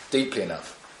ourselves deeply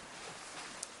enough.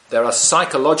 There are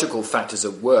psychological factors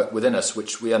at work within us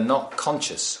which we are not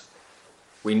conscious.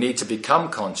 We need to become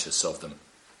conscious of them.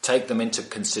 Take them into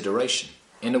consideration.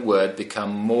 In a word,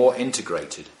 become more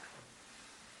integrated.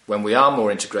 When we are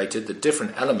more integrated, the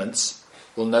different elements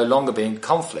will no longer be in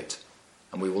conflict,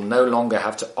 and we will no longer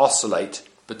have to oscillate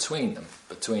between them,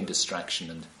 between distraction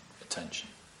and attention.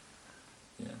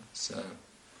 Yeah, so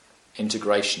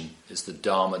integration is the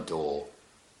Dharma door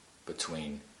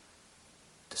between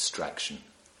distraction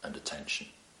and attention.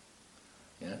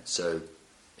 Yeah, so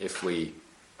if we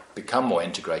become more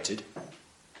integrated,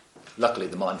 luckily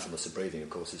the mindfulness of breathing, of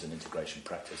course, is an integration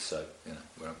practice, so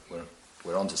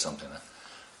we're onto something there.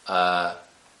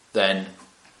 Then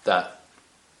that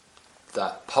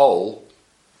pole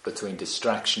between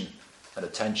distraction and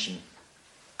attention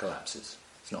collapses.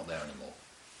 It's not there anymore.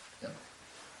 Yeah?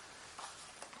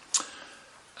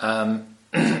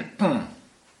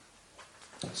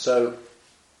 So,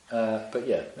 but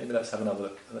yeah, maybe let's have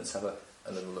another. Let's have a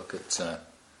little look at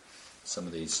some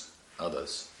of these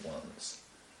others ones.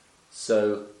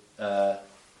 So,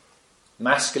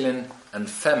 masculine and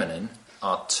feminine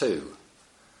are two.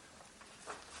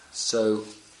 So,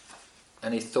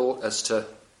 any thought as to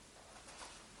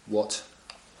what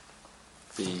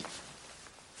the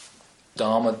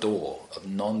Dharma door of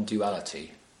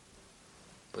non-duality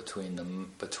between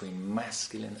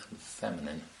masculine and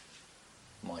feminine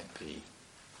might be?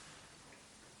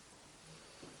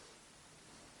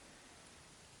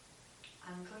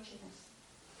 Androgynous.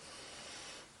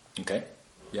 Okay.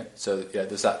 Yeah. So yeah,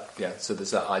 there's that. Yeah. So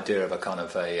there's that idea of a kind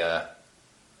of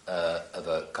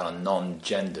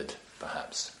non-gendered,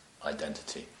 perhaps,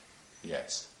 identity.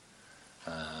 Yes.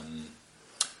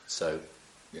 So,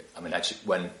 yeah, I mean, actually,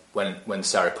 when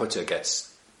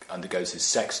Sariputta undergoes his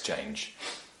sex change,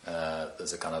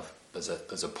 there's a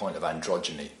point of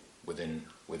androgyny within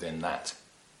that.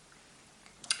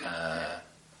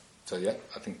 So yeah,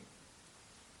 I think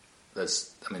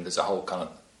there's a whole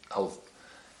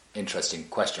interesting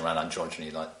question around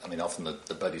androgyny. Like, I mean, often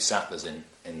the bodhisattvas in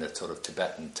the sort of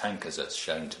Tibetan tankas are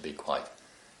shown to be quite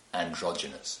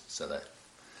androgynous. So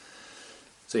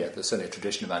yeah, there's certainly a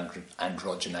tradition of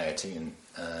androgeneity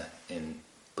in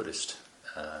Buddhist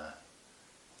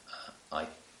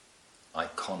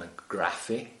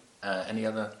iconography. Any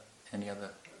other?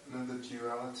 Another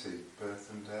duality,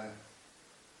 birth and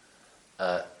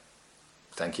death.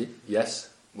 Thank you. Yes.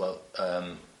 Well,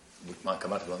 we might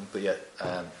come out of one, but yeah.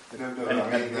 I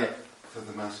mean that for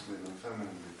the masculine and feminine,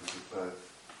 because of birth,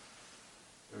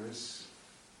 there is,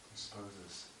 I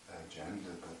suppose, a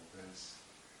gender, but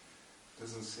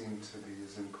doesn't seem to be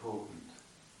as important.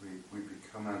 We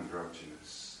become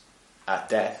androgynous at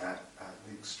death, at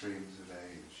the extremes of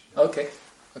age. Okay.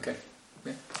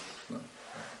 Yeah. Well,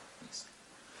 yes.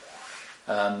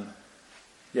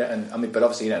 Yeah, and I mean, but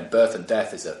obviously, birth and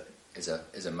death is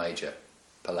a major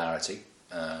polarity,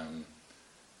 and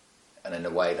in a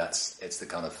way, it's the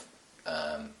kind of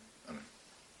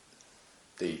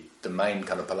the main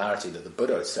kind of polarity that the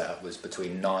Buddha had set up was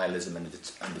between nihilism and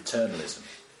eternalism.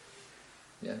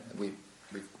 Yeah, we've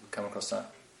come across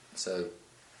that. So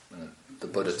the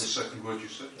Buddha. What's the second word you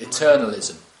said?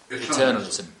 Eternalism.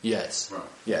 Eternalism. Yes. Right.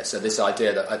 Yeah. So this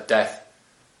idea that at death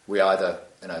we either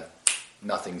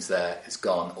nothing's there, it's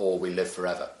gone, or we live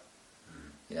forever.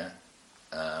 Yeah.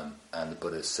 And the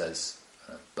Buddha says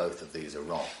both of these are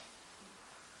wrong.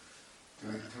 Do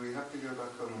we have to go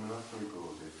back on the monopoly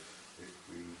board if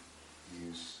we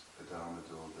use a Dharma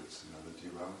door that's another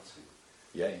duality?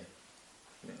 Yeah.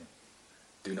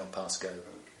 Do not pass go.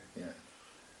 Okay. Yeah.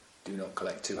 Do not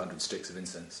collect 200 sticks of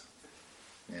incense.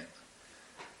 Yeah.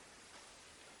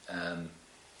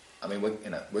 I mean,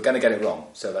 we're going to get it wrong,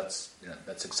 so let's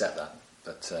accept that.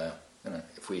 But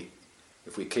if we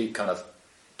keep kind of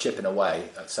chipping away,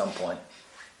 at some point,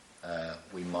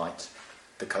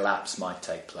 the collapse might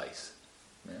take place.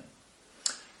 Yeah.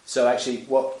 So actually,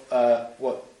 what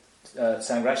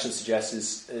Sangharakshita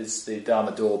suggests is the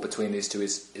Dharma door between these two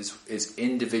is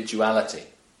individuality.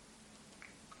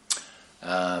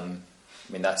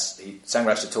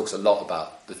 Sangharakshita talks a lot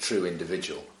about the true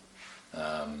individual.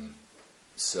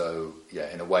 So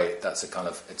yeah, in a way,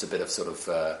 it's a bit of sort of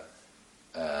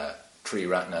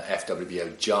Triratna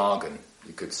FWBO jargon,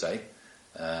 you could say,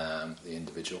 the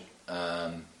individual.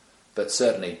 But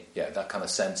certainly, yeah, that kind of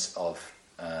sense of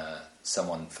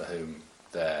someone for whom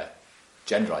their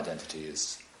gender identity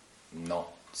is not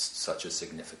such a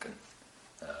significant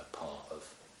part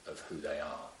of who they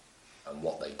are and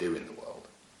what they do in the world.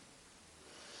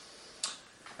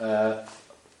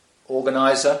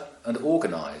 Organizer and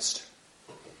organised.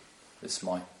 This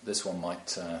one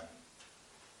might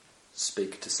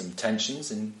speak to some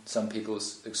tensions in some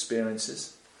people's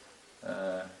experiences.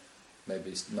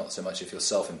 Maybe not so much if you're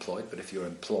self-employed, but if you're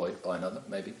employed by another,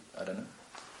 maybe, I don't know.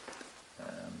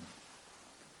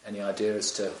 Any idea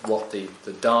as to what the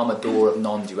Dharma door of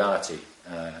non-duality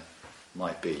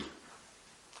might be?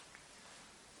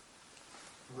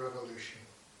 Revolution.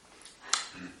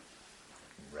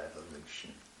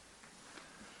 Revolution.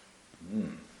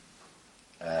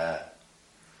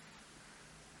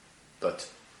 But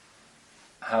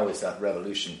how is that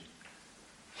revolution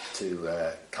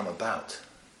to come about?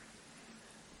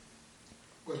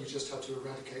 Well, you just have to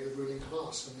eradicate the ruling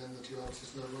class, and then the duality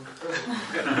is no longer present.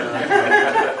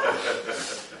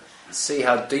 See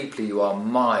how deeply you are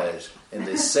mired in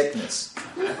this sickness.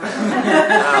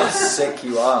 How sick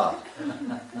you are.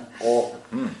 Or,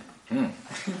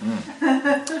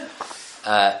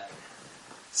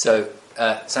 So,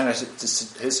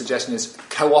 his suggestion is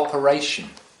cooperation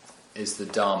is the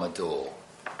Dharma door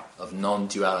of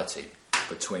non-duality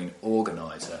between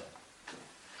organiser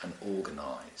and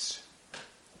organised.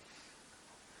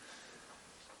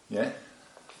 Yeah?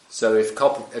 So if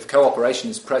cooperation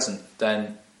is present,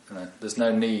 then there's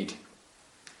no need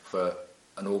for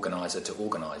an organiser to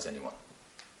organise anyone.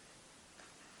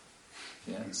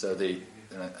 Yeah. So in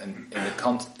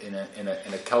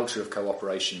a culture of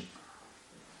cooperation,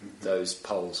 those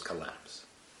poles collapse.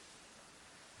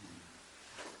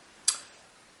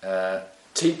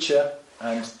 Teacher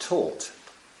and taught.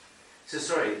 So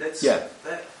sorry, that's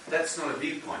not a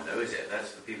viewpoint though, is it?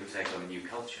 That's for people to take on a new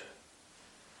culture.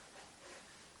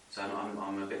 So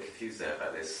I'm a bit confused there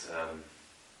about this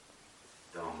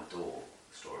Dharma door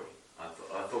story. I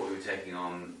thought we were taking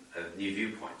on a new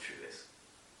viewpoint through this.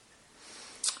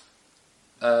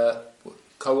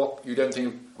 You don't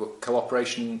think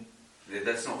cooperation?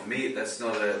 That's not for me. That's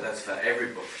for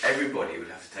everybody. Everybody would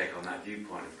have to take on that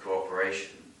viewpoint of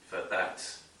cooperation for that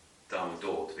Dharma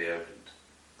door to be opened.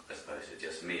 As opposed to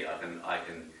just me. I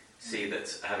can see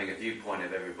that having a viewpoint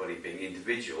of everybody being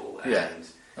individual and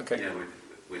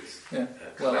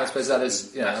well, I suppose that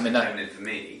is that's determinant for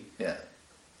me. Yeah.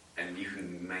 And you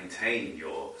can maintain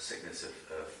your sickness of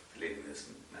believing this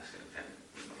masculine and feminine,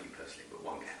 not you personally, but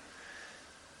one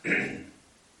can.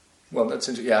 Well, that's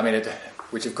interesting. Yeah, I mean,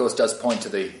 which of course does point to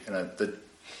the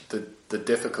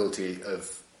difficulty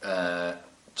of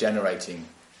generating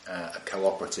a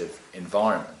cooperative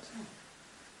environment.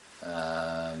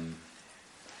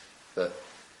 But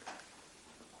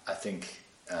I think.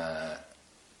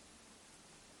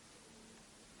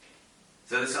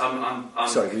 So this, I'm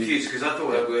confused because I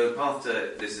thought we're path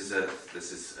to this is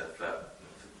for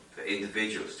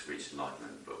individuals to reach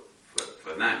enlightenment, but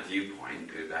for that viewpoint,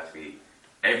 it would have to be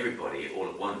everybody all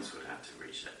at once would have to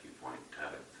reach that viewpoint to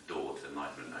have the door to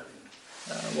enlightenment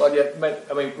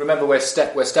opened. I mean, remember we're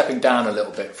stepping down a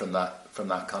little bit from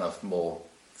that kind of more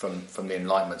from the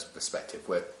enlightenment perspective.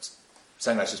 We're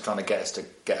saying that's just trying to get us to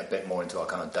get a bit more into our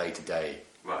kind of day-to-day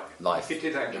life. If you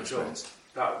did that experience.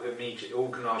 That immediately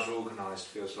organised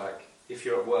feels like if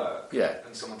you're at work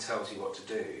and someone tells you what to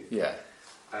do,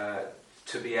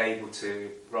 to be able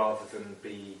to, rather than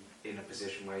be in a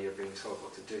position where you're being told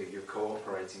what to do, you're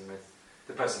cooperating with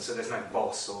the person. So there's no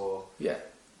boss or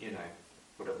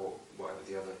whatever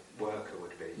the other worker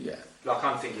would be. Yeah. Like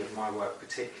I'm thinking of my work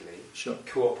particularly. Sure.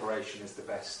 Cooperation is the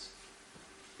best.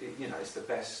 It's the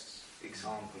best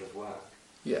example of work.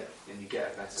 Yeah. And you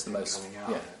get a better thing coming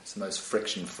out. Yeah. It's the most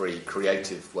friction-free,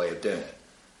 creative way of doing it.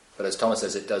 But as Thomas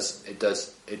says,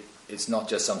 it's not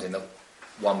just something that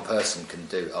one person can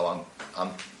do. Oh,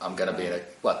 I'm going to be in a.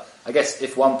 Well, I guess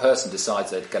if one person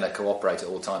decides they're going to cooperate at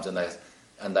all times and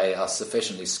they are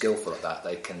sufficiently skillful at that,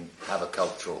 they can have a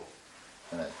cultural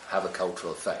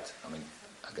effect. I mean,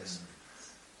 I guess.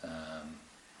 But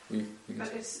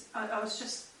I was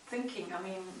just thinking. I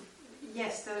mean,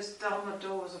 yes, those Dharma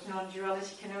doors of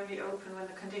non-duality can only open when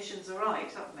the conditions are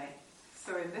right, aren't they?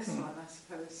 So in this one, I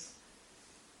suppose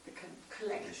the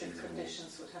collective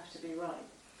conditions would have to be right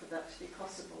for that to be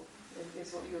possible.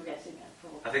 Is what you're getting at,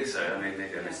 probably. I think so. I mean,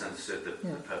 maybe I misunderstood the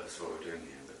purpose of what we're doing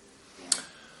here,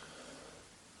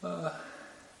 but.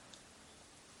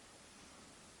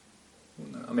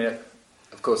 I mean,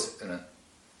 of course,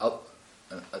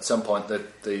 at some point,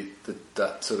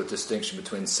 that sort of distinction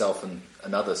between self and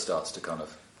another starts to kind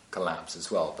of collapse as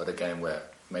well. But again, we're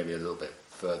maybe a little bit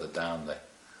further down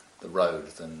the road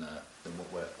than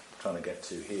what we're trying to get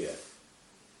to here.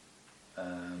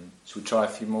 Should we try a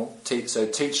few more? So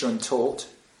teacher and taught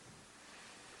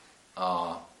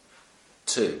are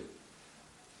two.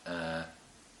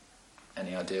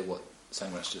 Any idea what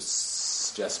Sangharas just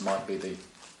suggests might be the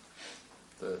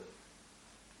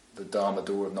Dharma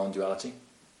door of non-duality?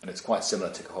 And it's quite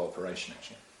similar to cooperation,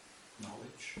 actually.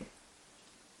 Knowledge.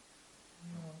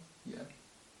 Yeah.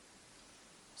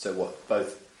 So what?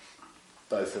 Both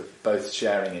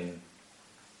sharing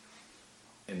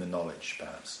in the knowledge,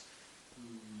 perhaps.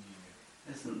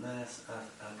 Isn't there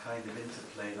a kind of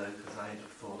interplay though? Because I'd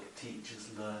have thought teachers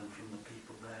learn from the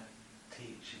people they're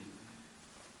teaching.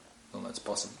 Well, that's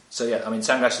possible. So yeah, I mean,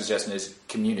 Sangharas' suggestion is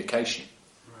communication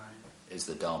is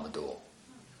the Dharma door.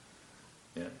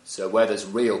 Yeah. So where there's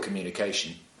real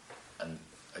communication, and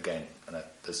again,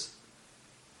 there's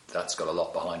that's got a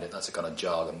lot behind it. That's a kind of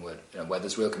jargon word. Where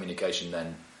there's real communication,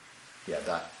 then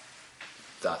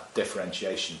that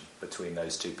differentiation between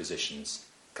those two positions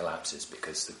collapses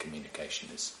because the communication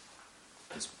is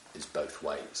both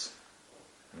ways.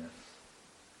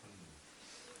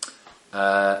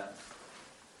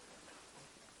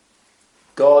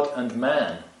 God and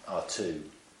man are two.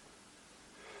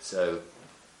 So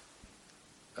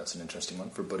that's an interesting one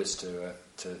for a Buddhist to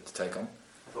take on.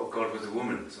 I thought God was a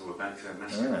woman, so we're back to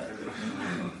masculine.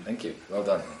 Thank you. Well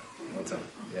done.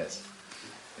 Yes.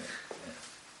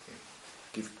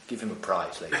 Give him a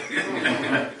prize later.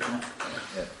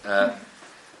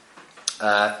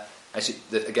 Actually,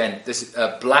 again, this is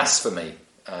blasphemy.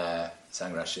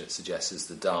 Sangharakshita suggests is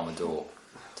the Dharma door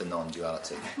to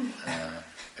non-duality.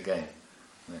 Again,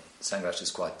 Sangharakshita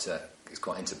is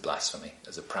quite into blasphemy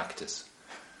as a practice.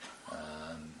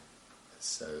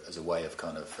 So as a way of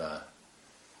kind of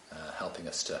helping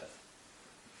us to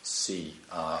see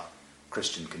our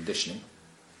Christian conditioning.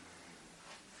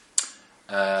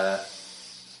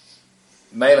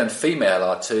 Male and female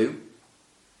are two.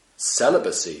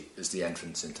 Celibacy is the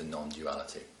entrance into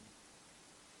non-duality.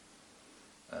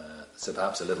 So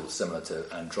perhaps a little similar to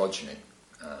androgyny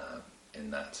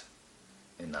in that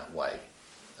way.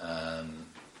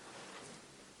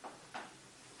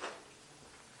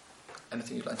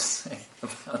 Anything you'd like to say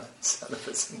about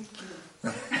celibacy?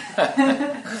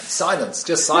 Silence,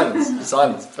 just silence.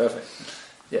 Silence, perfect.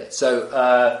 Yeah.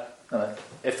 So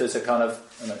if there's a kind of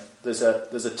there's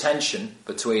a tension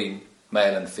between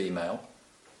male and female,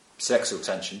 sexual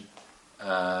tension,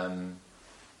 and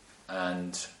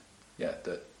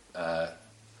that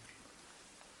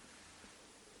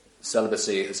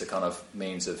celibacy is a kind of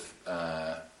means of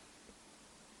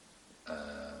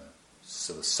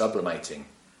sort of sublimating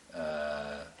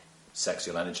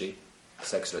sexual energy,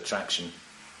 sexual attraction,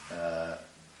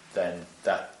 then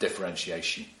that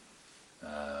differentiation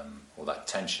or that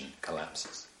tension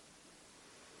collapses.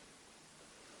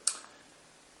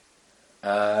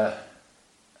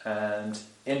 And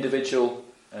individual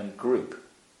and group.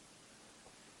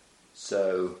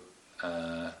 So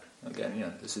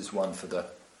again, this is one for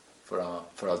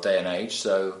our day and age.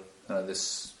 So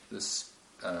this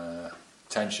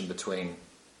tension between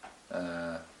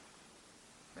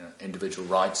individual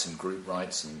rights and group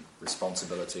rights and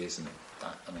responsibilities, and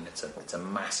that, it's a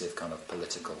massive kind of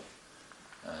political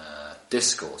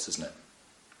discourse, isn't it?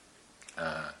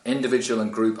 Individual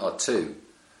and group are two.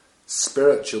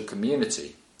 Spiritual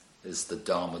community is the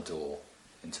Dharma door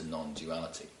into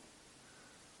non-duality.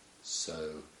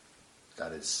 So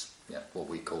that is what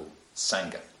we call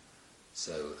Sangha.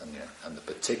 So and the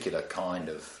particular kind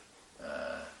of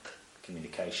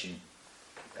communication,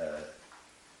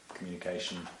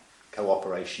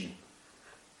 cooperation,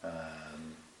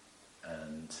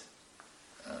 and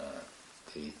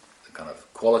the kind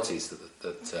of qualities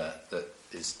that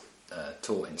is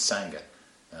taught in Sangha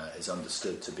is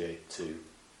understood to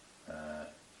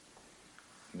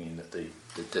mean that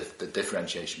the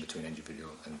differentiation between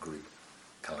individual and group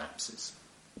collapses.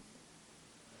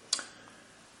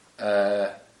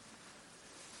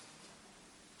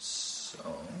 So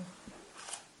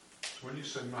when you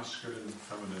say masculine,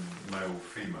 feminine, male,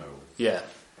 female,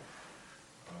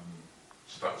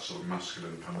 so that's sort of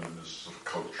masculine, feminine as sort of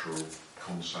cultural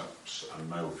concepts, and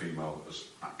male, female as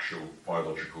actual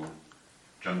biological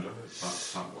gender. Is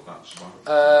that what that's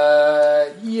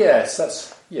about? Yes,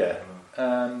 that's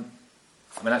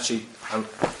actually,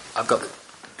 I've got.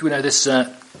 Do we know this?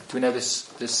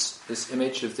 This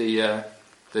image of the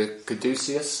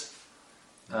caduceus,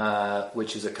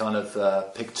 which is a kind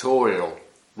of pictorial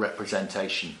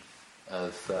representation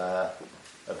of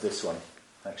this one,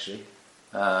 actually.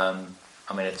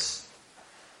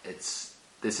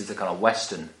 This is a kind of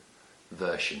Western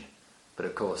version, but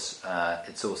of course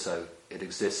it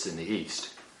exists in the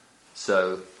East.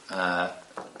 So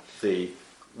the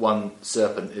one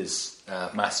serpent is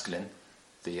masculine,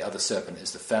 the other serpent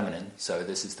is the feminine. So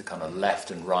this is the kind of left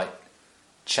and right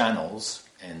channels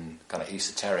in kind of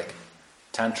esoteric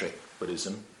tantric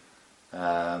Buddhism,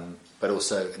 but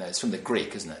also it's from the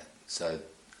Greek, isn't it? So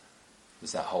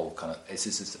there's that whole kind of this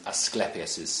is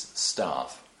Asclepius's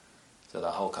staff. So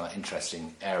that whole kind of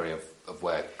interesting area of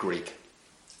where Greek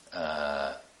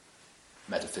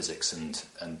metaphysics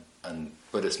and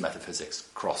Buddhist metaphysics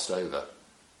crossed over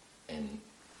in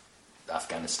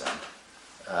Afghanistan.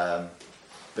 So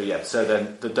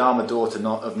then the Dharma door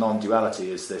of non-duality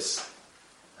is this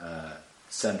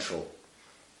central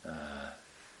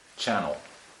channel.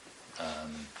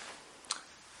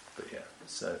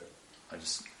 So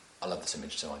I love this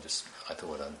image, so I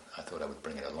thought I would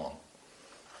bring it along.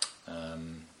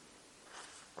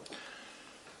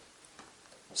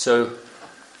 So,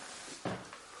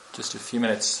 just a few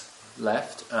minutes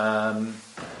left.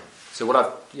 So what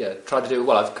I've tried to do,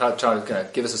 I've tried to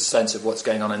give us a sense of what's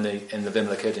going on in the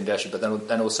Vimala-Kirtan Desha, but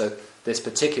then also this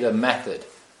particular method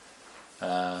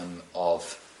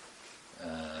of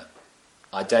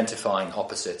identifying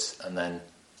opposites and then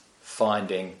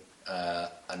finding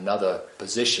another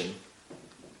position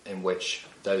in which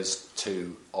those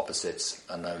two opposites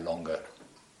are no longer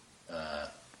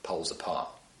poles apart.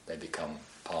 They become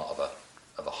part of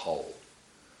a whole.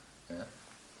 Yeah?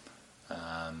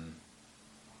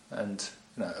 And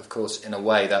of course, in a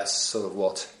way, that's sort of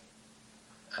what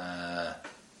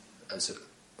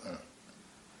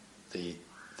the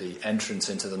entrance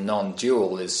into the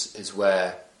non-dual is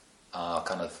where our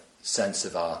kind of sense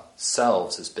of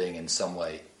ourselves as being in some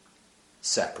way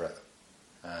separate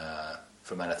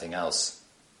from anything else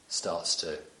starts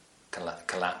to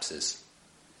collapses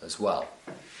as well.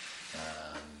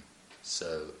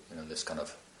 So this kind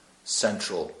of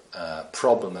central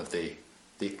problem of the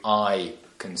I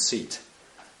conceit,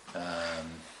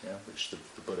 which the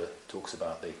Buddha talks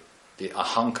about, the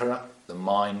ahankara,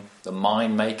 the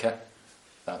mind maker,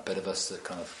 that bit of us that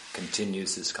kind of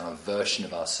continues this kind of version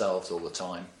of ourselves all the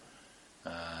time.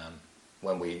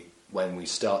 When we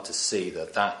start to see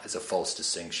that is a false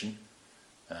distinction,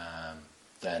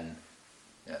 then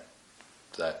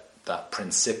that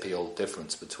principial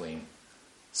difference between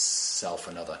self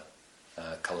and other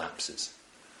collapses.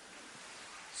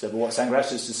 So what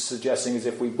Sangharakshita is suggesting is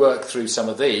if we work through some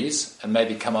of these and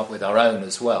maybe come up with our own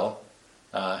as well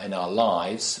in our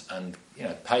lives, and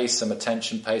pay some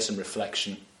attention, pay some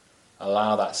reflection,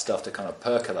 allow that stuff to kind of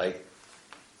percolate,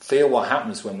 feel what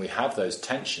happens when we have those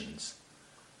tensions,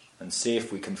 and see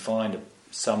if we can find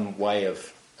some way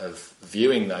of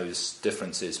viewing those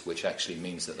differences which actually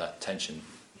means that tension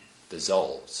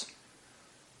dissolves.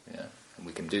 And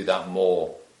we can do that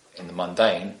more in the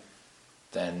mundane,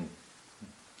 then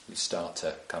we start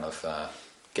to kind of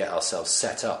get ourselves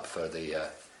set up for the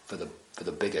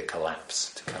bigger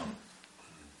collapse to come.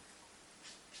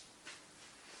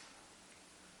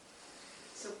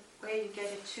 So where you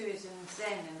get it to is in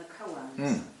Zen in the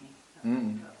koans.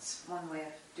 That's one way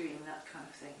of doing that kind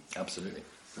of thing. Absolutely.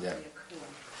 It's Yeah. a koan.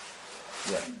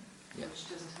 Yeah. Which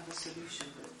doesn't have a solution,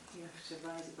 but you have to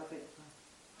rise above it.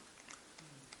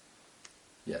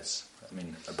 Yes, I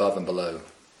mean above and below.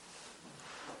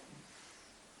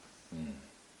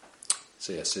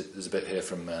 So yes, there's a bit here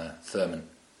from Thurman.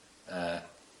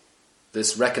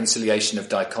 This reconciliation of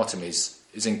dichotomies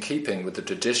is in keeping with the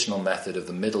traditional method of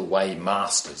the middle way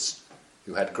masters,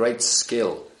 who had great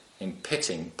skill in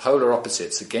pitting polar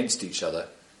opposites against each other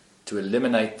to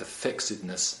eliminate the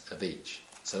fixedness of each.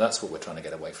 So that's what we're trying to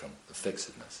get away from, the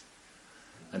fixedness.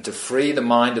 And to free the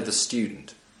mind of the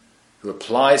student, who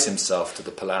applies himself to the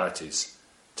polarities,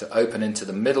 to open into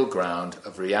the middle ground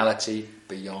of reality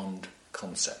beyond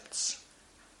concepts.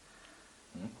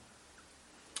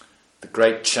 The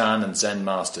great Chan and Zen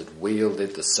masters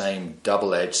wielded the same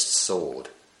double-edged sword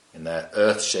in their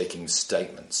earth-shaking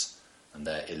statements and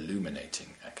their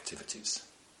illuminating activities.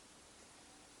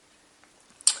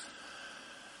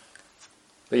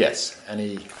 But yes,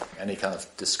 any kind of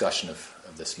discussion of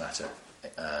this matter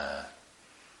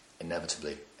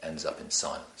inevitably ends up in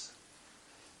silence.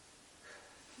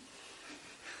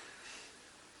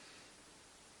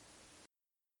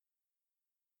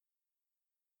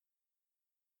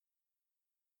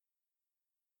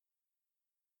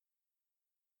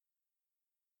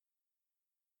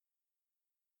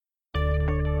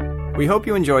 We hope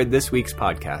you enjoyed this week's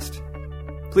podcast.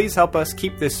 Please help us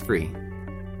keep this free.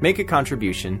 Make a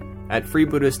contribution at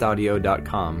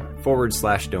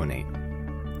freebuddhistaudio.com/donate.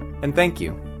 And thank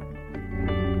you.